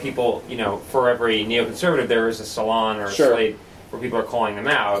there are people, for every neoconservative, there is a Salon or a Slate where people are calling them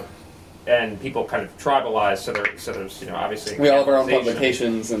out, and people kind of tribalize. So there's obviously we all have our own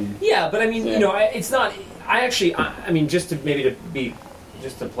publications and but I mean it's not. I mean just to play the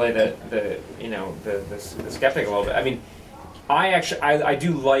skeptic a little bit. I mean. I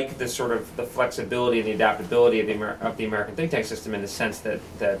do like the sort of the flexibility and the adaptability of the American think tank system in the sense that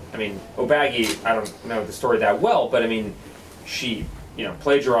I mean, O'Baggy, I don't know the story that well, but I mean, she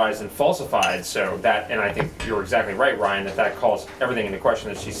plagiarized and falsified, so that, and I think you're exactly right, Ryan, that calls everything into question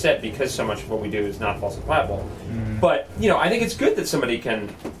that she said, because so much of what we do is not falsifiable. But I think it's good that somebody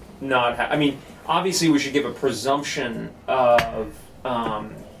can not have. I mean, obviously we should give a presumption of.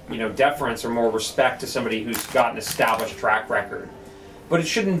 Deference or more respect to somebody who's got an established track record. But it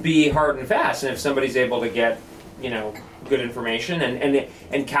shouldn't be hard and fast. And if somebody's able to get, good information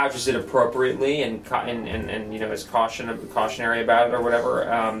and couches it appropriately and is cautionary about it or whatever,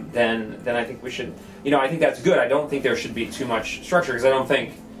 then I think we should. I think that's good. I don't think there should be too much structure because I don't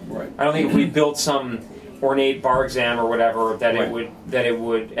think if we built some ornate bar exam or whatever that Right. it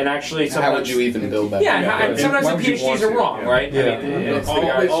would, and actually How sometimes would you even build that? yeah, Yeah, and sometimes why the would you PhDs want are to? wrong, Yeah. right? Yeah. I mean, it's the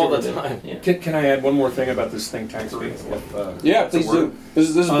guys all who- the time. Yeah. Can I add one more thing about this think tank? Yeah, please do. This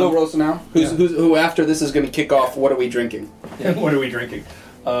is Bill Rosa now. Who after this is going to kick off? What are we drinking? What are we drinking?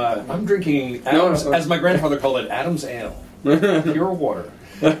 I'm drinking No, Adams, no. as my grandfather called it, Adam's Ale, pure water,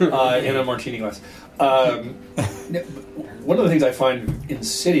 in a martini glass. One of the things I find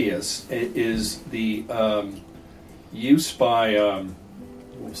insidious is the use by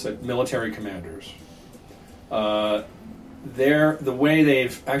military commanders. The way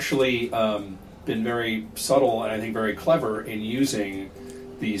they've actually been very subtle and I think very clever in using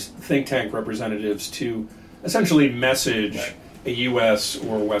these think tank representatives to essentially message a U.S.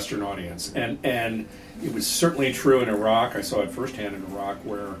 or Western audience, and it was certainly true in Iraq. I saw it firsthand in Iraq,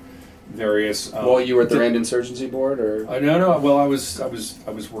 where various While you were at the Rand Insurgency Board, or no. Well, I was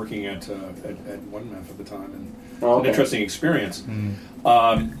working at OneMeth at the time, and Oh, okay. an interesting experience.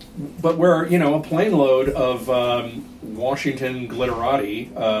 But where a plane load of Washington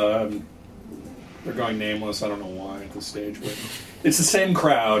glitterati. They're going nameless. I don't know why at this stage, but it's the same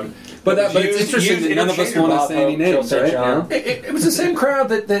crowd. but it's interesting that none of us want to say any names, right? John. Yeah. It was the same crowd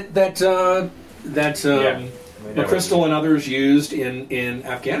that McChrystal and others used in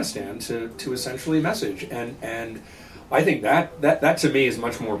Afghanistan to essentially message, and I think that to me is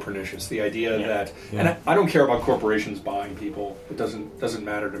much more pernicious. The idea that, and I don't care about corporations buying people. It doesn't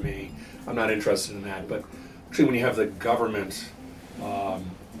matter to me. I'm not interested in that. But actually, when you have the government,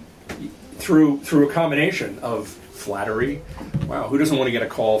 through a combination of flattery, wow, who doesn't want to get a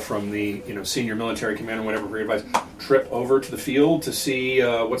call from the senior military commander, whatever, for advice, trip over to the field to see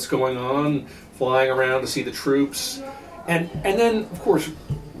what's going on, flying around to see the troops, and then of course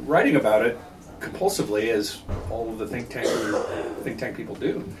writing about it compulsively, as all of the think tank people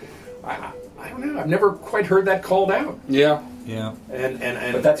do. I don't know. I've never quite heard that called out. Yeah.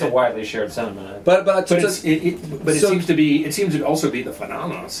 And But that's a widely shared sentiment. But it seems to also be the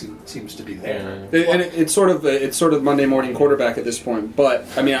phenomena seems to be there. It's sort of Monday morning quarterback at this point. But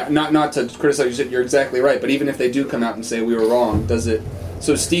I mean, not to criticize you. You're exactly right. But even if they do come out and say we were wrong, does it?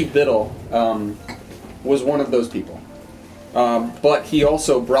 So Steve Biddle was one of those people, but he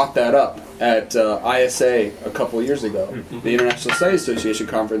also brought that up at ISA a couple of years ago, the International Studies Association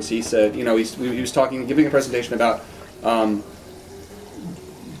conference. He said, he was giving a presentation about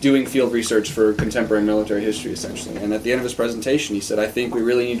doing field research for contemporary military history, essentially. And at the end of his presentation, he said, I think we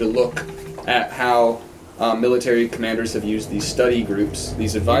really need to look at how military commanders have used these study groups,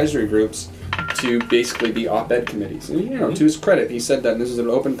 these advisory groups, to basically be op-ed committees. And, to his credit, he said that, and this was an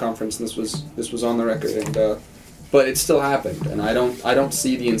open conference, and this was on the record. And but it still happened, and I don't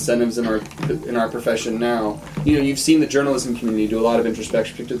see the incentives in our profession now. You've seen the journalism community do a lot of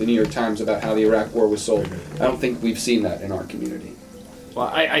introspection, particularly the New York Times, about how the Iraq War was sold. I don't think we've seen that in our community. Well,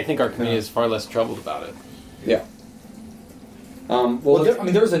 I think our community is far less troubled about it. Yeah.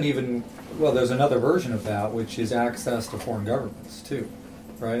 There's another version of that, which is access to foreign governments too,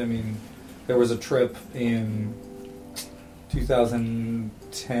 right? I mean, there was a trip in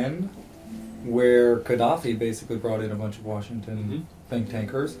 2010 where Gaddafi basically brought in a bunch of Washington think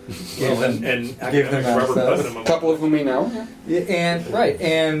tankers, gave them access. A couple of whom we know. And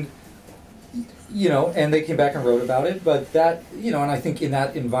they came back and wrote about it, but that, and I think in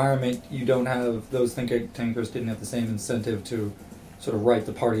that environment, you don't have, those think tankers didn't have the same incentive to sort of write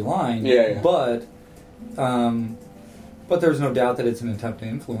the party line. But there's no doubt that it's an attempt to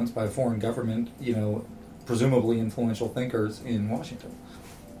influence by a foreign government, presumably influential thinkers in Washington.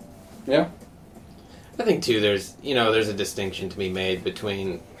 Yeah. I think too, there's a distinction to be made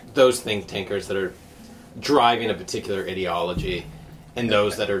between those think tankers that are driving a particular ideology and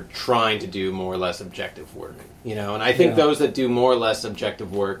those that are trying to do more or less objective work. And I think those that do more or less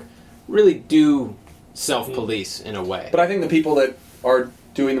objective work really do self-police in a way. But I think the people that are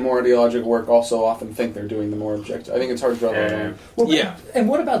doing the more ideological work also often think they're doing the more objective. I think it's hard to draw that line. Well, and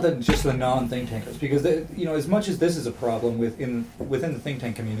what about just the non-think tankers? Because as much as this is a problem within the think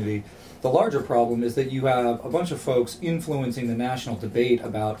tank community, the larger problem is that you have a bunch of folks influencing the national debate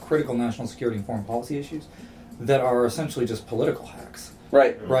about critical national security and foreign policy issues that are essentially just political hacks.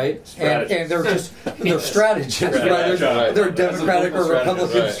 Right. And they're strategists, right? They're Democratic or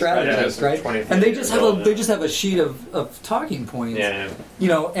Republican strategists, right? And they just have a sheet of talking points.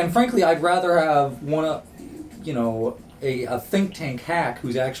 And frankly, I'd rather have a think tank hack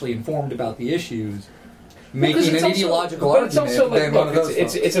who's actually informed about the issues making an ideological argument. But it's also than one of those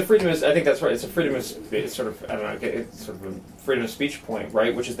it's a freedom of, I think that's right. It's a freedom of, it's sort of, I don't know, it's sort of a freedom of speech point,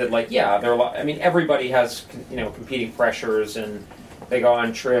 right? Which is that, there are a lot. I mean, everybody has competing pressures, and they go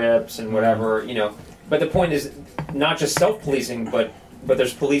on trips and whatever, but the point is not just self-policing, but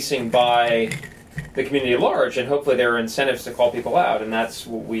there's policing by the community at large, and hopefully there are incentives to call people out, and that's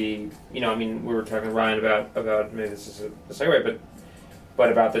what we, we were talking to Ryan about maybe this is a segue,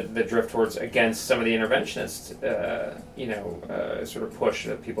 but about the drift towards against some of the interventionists, sort of push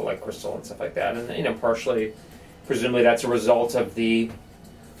of people like Crystal and stuff like that, and partially, presumably that's a result of the,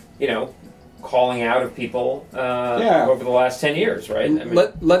 calling out of people over the last 10 years, right? I mean,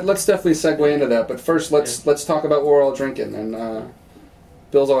 let's definitely segue into that, but first let's talk about what we're all drinking, and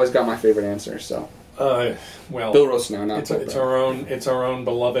Bill's always got my favorite answer, so. Well, Bill Rosenau, not it's our own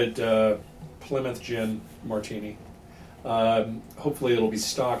beloved Plymouth Gin Martini. Hopefully, it'll be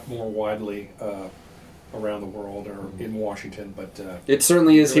stocked more widely around the world or in Washington. But it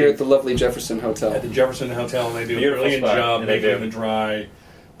certainly is here at the lovely Jefferson Hotel. At the Jefferson Hotel, and they do Beautiful a brilliant spot. job Yeah, they making do. the dry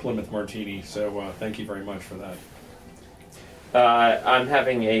Plymouth Martini. So thank you very much for that. I'm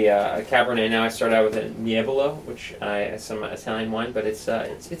having a Cabernet now. I started out with a Niebolo, which some Italian wine, but it's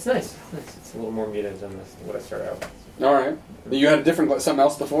nice. It's nice. It's a little more muted than what I started out with. All right. You had a different something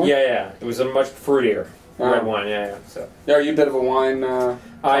else before? Yeah. It was a much fruitier red wine. Yeah. So. Yeah, are you a bit of a wine?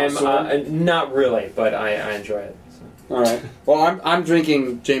 I am connoisseur? not really, but I enjoy it. So. All right. Well, I'm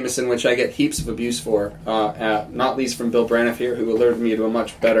drinking Jameson, which I get heaps of abuse for, not least from Bill Braniff here, who alerted me to a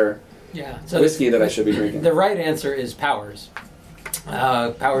much better whiskey that I should be drinking. The right answer is Powers.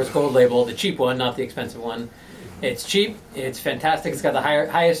 Powers Gold Label, the cheap one, not the expensive one. It's cheap. It's fantastic. It's got the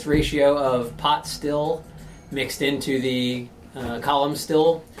highest ratio of pot still mixed into the column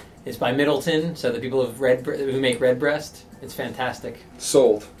still. It's by Middleton, so the people who make Redbreast. It's fantastic.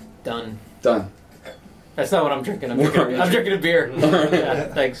 Sold. Done. That's not what I'm drinking. I'm drinking a beer. Yeah,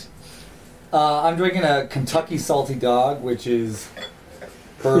 thanks. I'm drinking a Kentucky Salty Dog, which is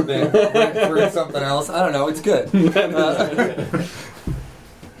bourbon, grapefruit, something else. I don't know. It's good.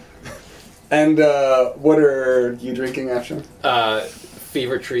 And what are you drinking, Ashton?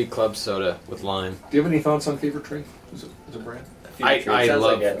 Fever Tree Club Soda with lime. Do you have any thoughts on Fever Tree as a brand?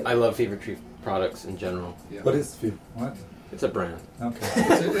 I love Fever Tree products in general. Yeah. What is what? It's a brand. Okay.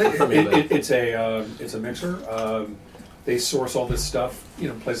 It's a mixer. They source all this stuff,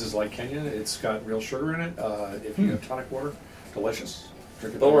 places like Kenya. It's got real sugar in it. If you have tonic water, delicious.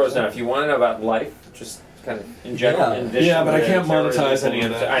 Drink it. Bill Rosenau, if you want to know about life, just kind of in general. Yeah. In addition Yeah, but I to can't terrorism, monetize any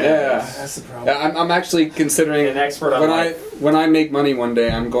of that. I know. Yeah. That's the problem. Yeah, I'm actually considering An expert on when life. when I make money one day,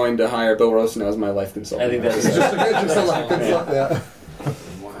 I'm going to hire Bill Rosenau as my life consultant. I think that's Just a lack of yeah.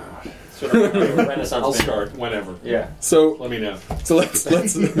 Wow. sort of a Renaissance I'll man. start whenever. Yeah. So Let me know. So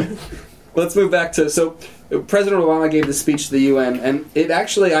let's move back to President Obama gave the speech to the UN, and it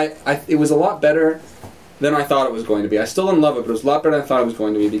actually it was a lot better than I thought it was going to be. I still didn't love it, but it was a lot better than I thought it was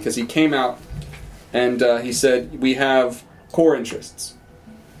going to be because he came out and he said we have core interests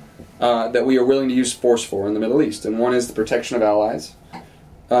that we are willing to use force for in the Middle East, and one is the protection of allies,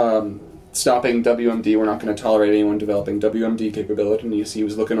 stopping WMD. We're not going to tolerate anyone developing WMD capability. And he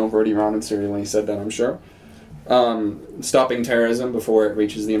was looking over at Iran and Syria when he said that, I'm sure. Stopping terrorism before it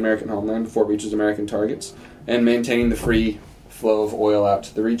reaches the American homeland, before it reaches American targets, and maintaining the free flow of oil out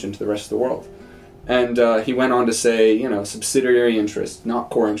to the region, to the rest of the world. And he went on to say, subsidiary interests, not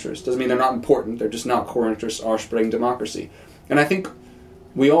core interests. Doesn't mean they're not important, they're just not core interests, are spreading democracy. And I think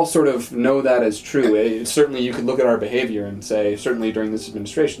we all sort of know that as true. Certainly you could look at our behavior and say, certainly during this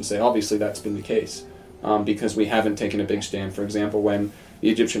administration, say, obviously that's been the case. Because we haven't taken a big stand, for example, when the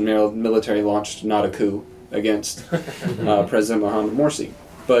Egyptian military launched not a coup against President Mohamed Morsi.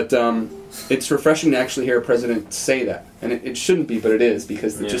 But it's refreshing to actually hear a president say that. And it shouldn't be, but it is,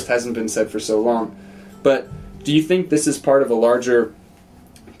 because it just hasn't been said for so long. But do you think this is part of a larger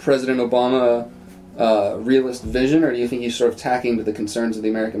President Obama realist vision, or do you think he's sort of tacking to the concerns of the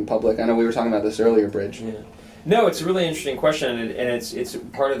American public? I know we were talking about this earlier, Bridge. Yeah. No, it's a really interesting question, and it's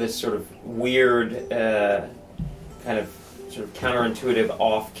part of this sort of weird kind of sort of counterintuitive,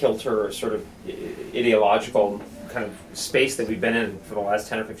 off-kilter, sort of ideological kind of space that we've been in for the last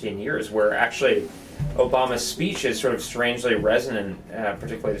 10 or 15 years, where actually Obama's speech is sort of strangely resonant,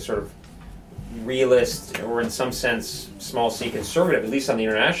 particularly to sort of realist, or in some sense small c conservative, at least on the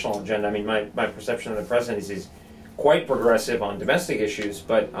international agenda. I mean, my perception of the president is he's quite progressive on domestic issues,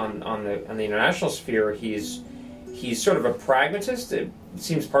 but on the international sphere, he's sort of a pragmatist. It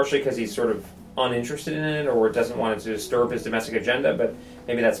seems partially because he's sort of uninterested in it, or doesn't want it to disturb his domestic agenda, but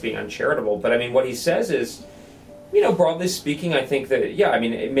maybe that's being uncharitable. But I mean, what he says is, broadly speaking, I think that,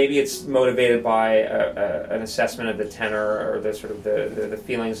 maybe it's motivated by an assessment of the tenor or the sort of the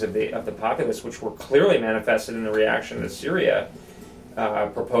feelings of the populace, which were clearly manifested in the reaction to the Syria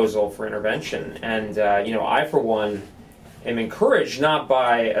proposal for intervention. And I, for one, am encouraged not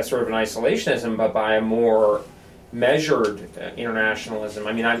by a sort of an isolationism, but by a more measured internationalism.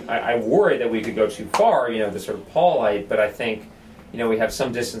 I mean, I worry that we could go too far, the sort of Paulite, but I think, we have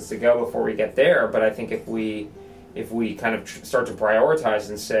some distance to go before we get there. But I think if we kind of start to prioritize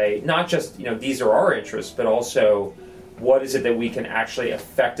and say, not just, these are our interests, but also what is it that we can actually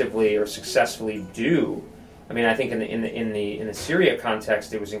effectively or successfully do. I mean, I think in the Syria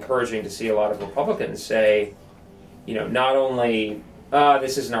context, it was encouraging to see a lot of Republicans say, not only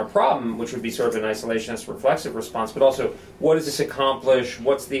this isn't our problem, which would be sort of an isolationist reflexive response, but also what does this accomplish?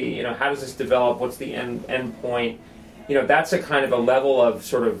 What's the how does this develop? What's the end point? That's a kind of a level of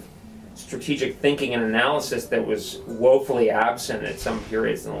sort of strategic thinking and analysis that was woefully absent at some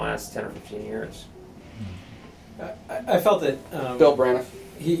periods in the last 10 or 15 years. I felt that Bill Braniff.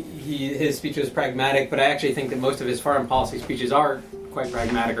 His speech was pragmatic, but I actually think that most of his foreign policy speeches are quite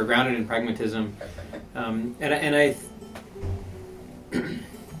pragmatic or grounded in pragmatism. I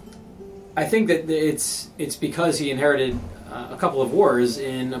think that it's because he inherited a couple of wars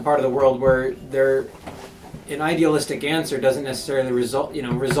in a part of the world where an idealistic answer doesn't necessarily result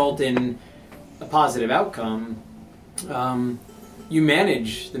in a positive outcome. You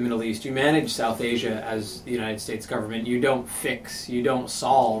manage the Middle East, you manage South Asia as the United States government. You don't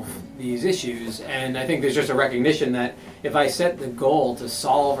solve these issues. And I think there's just a recognition that if I set the goal to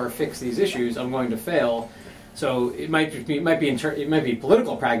solve or fix these issues, I'm going to fail. So it might be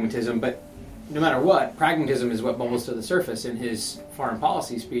political pragmatism, but no matter what, pragmatism is what bubbles to the surface in his foreign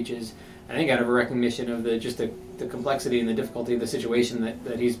policy speeches. I think out of a recognition of the complexity and the difficulty of the situation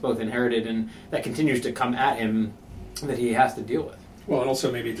that he's both inherited and that continues to come at him, that he has to deal with. Well, and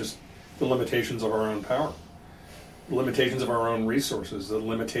also maybe just the limitations of our own power, the limitations of our own resources, the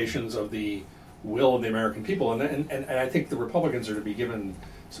limitations of the will of the American people. And I think the Republicans are to be given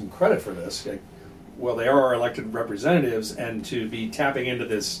some credit for this. Well, they are our elected representatives, and to be tapping into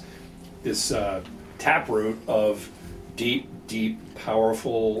this taproot of deep,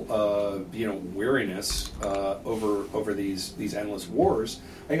 powerful, weariness over these endless wars.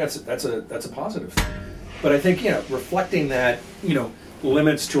 I think that's a positive thing. But I think reflecting that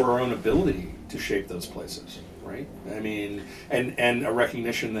limits to our own ability to shape those places, right? I mean, and a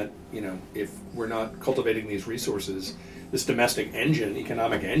recognition that if we're not cultivating these resources, this domestic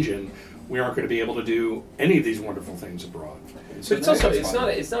economic engine, we aren't going to be able to do any of these wonderful things abroad. So but it's not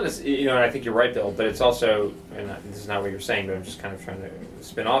as and I think you're right, Bill. But it's also, and this is not what you're saying, but I'm just kind of trying to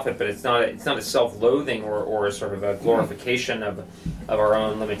spin off it. But it's not a self-loathing or a sort of a glorification of our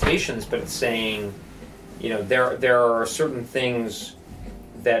own limitations. But it's saying, there are certain things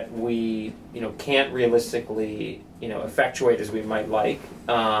that we can't realistically effectuate as we might like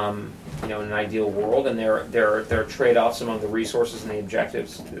in an ideal world, and there are trade-offs among the resources and the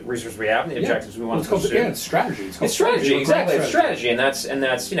objectives, the resources we have and the objectives we want to pursue. It's strategy. It's strategy, exactly. It's strategy, and that's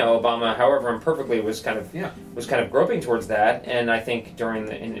Obama, however imperfectly, was kind of groping towards that, and I think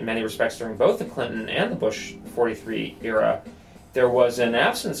in many respects during both the Clinton and the Bush 43 era, there was an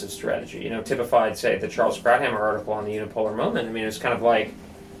absence of strategy. Typified, say, the Charles Krauthammer article on the unipolar moment. I mean, it was kind of like,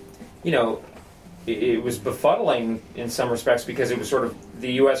 it was befuddling in some respects because it was sort of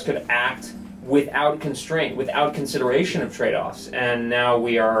the U.S. could act without constraint, without consideration of trade-offs, and now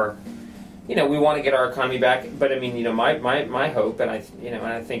we are, we want to get our economy back. But I mean, my hope, and I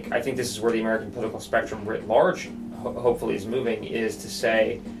think this is where the American political spectrum writ large, hopefully, is moving, is to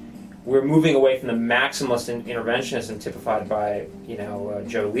say, we're moving away from the maximalist interventionism typified by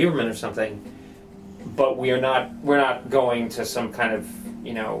Joe Lieberman or something, but we're not going to some kind of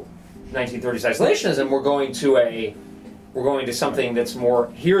 1930s isolationism. We're going to something that's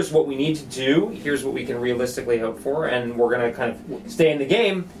more, here's what we need to do, here's what we can realistically hope for, and we're going to kind of stay in the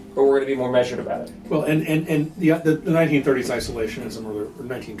game, but we're going to be more measured about it. Well, and the 1930s isolationism or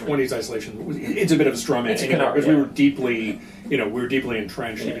the 1920s isolation, it's a bit of a straw man because we were deeply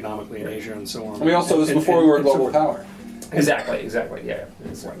entrenched economically in Asia and so on. We also, this was before we were a global power. Exactly, yeah.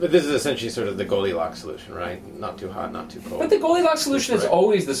 But this is essentially sort of the Goldilocks solution, right? Not too hot, not too cold. But the Goldilocks solution is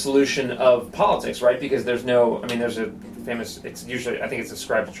always the solution of politics, right? Because there's a famous, it's usually, I think it's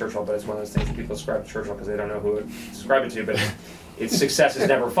ascribed to Churchill, but it's one of those things that people ascribe to Churchill because they don't know who to ascribe it to, but its success is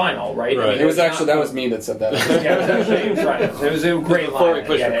never final, right? Right. I mean, that was me that said that. Yeah, it was right. It was a great line.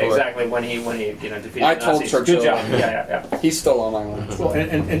 Yeah, exactly. When he defeated I told Nazis. Churchill. Good job. Yeah. He's still on my line. Well,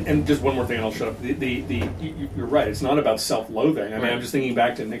 and just one more thing, and I'll shut up. You're right. It's not about self-loathing. I mean, I'm just thinking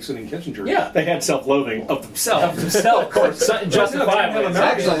back to Nixon and Kissinger. Yeah. They had self-loathing of themselves. Of course. Justifiably.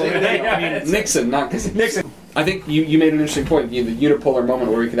 Actually, Nixon, not Kissinger. Nixon. I think you made an interesting point, the unipolar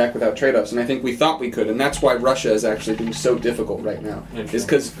moment where we could act without trade-offs, and I think we thought we could, and that's why Russia is actually being so difficult right now. Is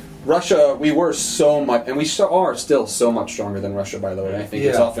because Russia, we were so much, and we are still so much stronger than Russia. By the way, I think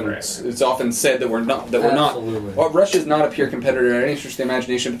it's often said that we're not. Well, Russia is not a peer competitor at any stretch of the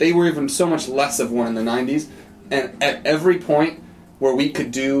imagination, but they were even so much less of one in the '90s, and at every point where we could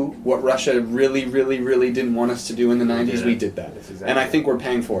do what Russia really, really, really didn't want us to do in the 90s, we did that. Exactly and I think we're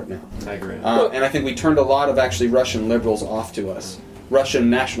paying for it now. I agree. And I think we turned a lot of actually Russian liberals off to us. Russian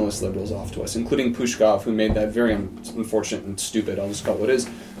nationalist liberals off to us, including Pushkov, who made that very unfortunate and stupid, I'll just call it what it is,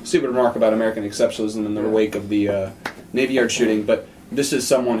 stupid remark about American exceptionalism in the wake of the Navy Yard shooting. But this is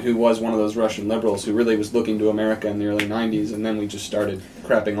someone who was one of those Russian liberals who really was looking to America in the early 90s, and then we just started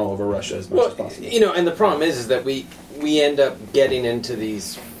crapping all over Russia as much as possible. And the problem is that we end up getting into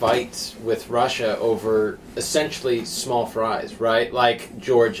these fights with Russia over essentially small fries, right? Like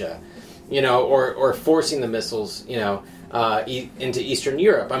Georgia, or forcing the missiles, into Eastern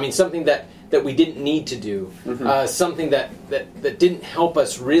Europe. I mean, something that we didn't need to do, something that didn't help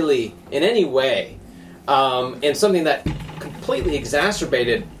us really in any way, and something that completely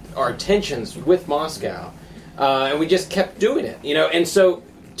exacerbated our tensions with Moscow, and we just kept doing it, And so,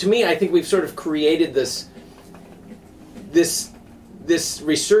 to me, I think we've sort of created this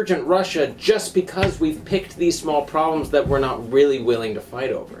resurgent Russia just because we've picked these small problems that we're not really willing to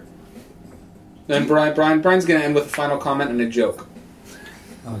fight over. And Brian's going to end with a final comment and a joke.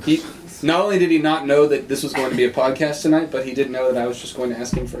 Not only did he not know that this was going to be a podcast tonight, but he did know that I was just going to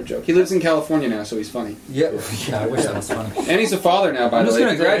ask him for a joke. He lives in California now, so he's funny. Yeah, I wish that was funny. And he's a father now, by the way.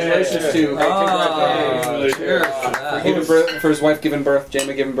 Congratulations to for his wife giving birth,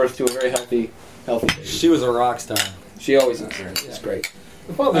 Jamie giving birth to a very healthy baby. She was a rock star. She always is. It's great.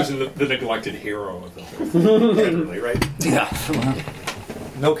 The father's the neglected hero of the film, generally, right? Yeah.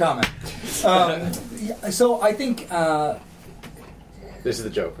 No comment. So I think. This is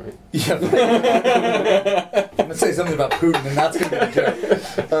the joke, right? Yeah. I'm going to say something about Putin, and that's going to be the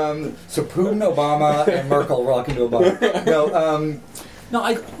joke. So Putin, Obama, and Merkel walk into a bar. No.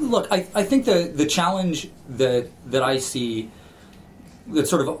 I think the challenge that I see that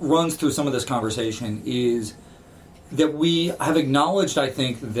sort of runs through some of this conversation is that we have acknowledged, I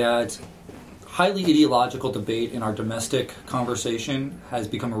think, that highly ideological debate in our domestic conversation has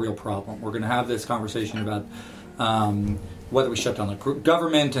become a real problem. We're going to have this conversation about whether we shut down the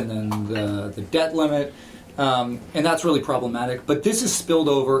government and then the debt limit, and that's really problematic. But this has spilled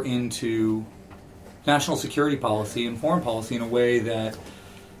over into national security policy and foreign policy in a way that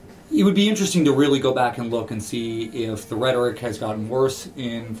it would be interesting to really go back and look and see if the rhetoric has gotten worse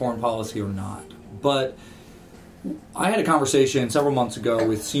in foreign policy or not. But I had a conversation several months ago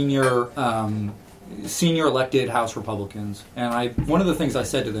with senior elected House Republicans, and one of the things I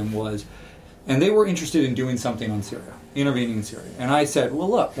said to them was, and they were interested in doing something on Syria, intervening in Syria. And I said, well,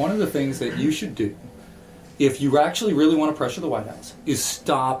 look, one of the things that you should do, if you actually really want to pressure the White House, is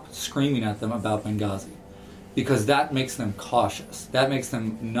stop screaming at them about Benghazi, because that makes them cautious. That makes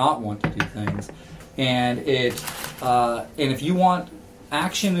them not want to do things. And if you want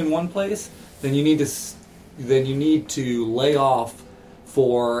action in one place, then you need to lay off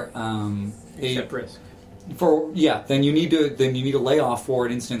for accept risk. Then you need to lay off for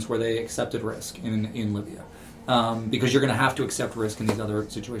an instance where they accepted risk in Libya, because you're going to have to accept risk in these other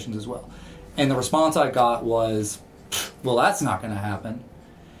situations as well. And the response I got was, well, that's not going to happen.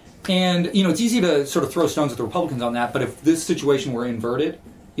 And it's easy to sort of throw stones at the Republicans on that, but if this situation were inverted,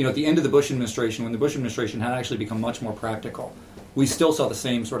 at the end of the Bush administration, when the Bush administration had actually become much more practical, we still saw the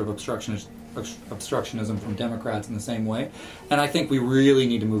same sort of obstructionism from Democrats in the same way. And I think we really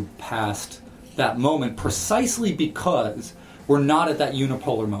need to move past that moment, precisely because we're not at that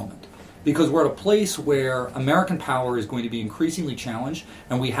unipolar moment. Because we're at a place where American power is going to be increasingly challenged,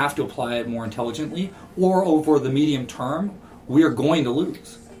 and we have to apply it more intelligently, or over the medium term, we are going to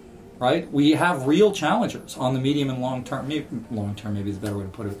lose. Right? We have real challengers on the medium and long term. Long term maybe is a better way to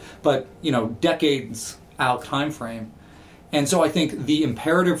put it. But, decades out time frame. And so I think the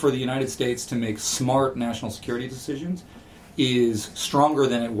imperative for the United States to make smart national security decisions is stronger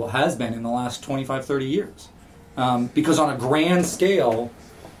than it has been in the last 25, 30 years. Because on a grand scale,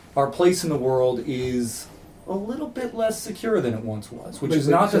 our place in the world is a little bit less secure than it once was, which is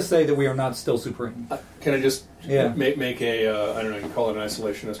not to say that we are not still supreme. Can I just make a, I don't know, you call it an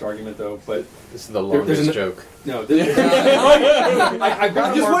isolationist argument, though, but... This is the longest joke. No. I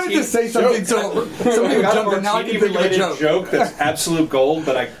just wanted to say something so somebody would jump in. Now I can think of a joke that's absolute gold,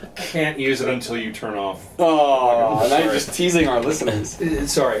 but I can't use it until you turn off. Oh, now you're just teasing our listeners.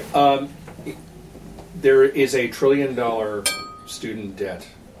 Sorry. There is $1 trillion student debt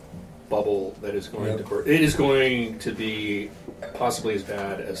bubble that is going to burst. It is going to be possibly as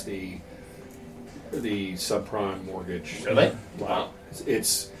bad as the subprime mortgage. Really? Wow.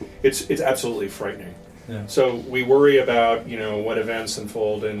 It's absolutely frightening. Yeah. So we worry about what events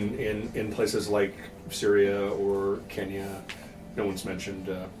unfold in places like Syria or Kenya. No one's mentioned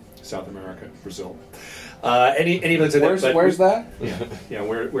South America, Brazil. Any place like that. Where's that? Yeah.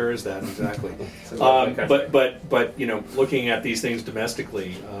 Where is that exactly? But looking at these things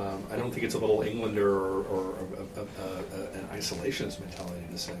domestically, I don't think it's a little Englander or an isolationist mentality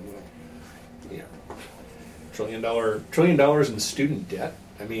to say, $1 trillion in student debt.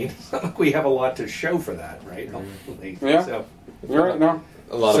 I mean, it's not like we have a lot to show for that, right? Yeah. So, You're right. No.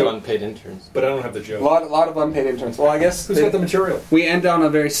 A lot of unpaid interns. but I don't have the joke. A lot of unpaid interns. Well, I guess Who's got the material? we end on a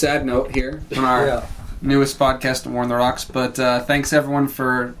very sad note here on our newest podcast, Warn the Rocks. But thanks everyone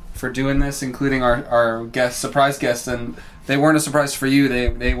for doing this, including our surprise guests, and they weren't a surprise for you.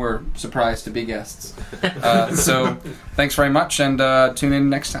 They were surprised to be guests. So thanks very much, and tune in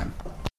next time.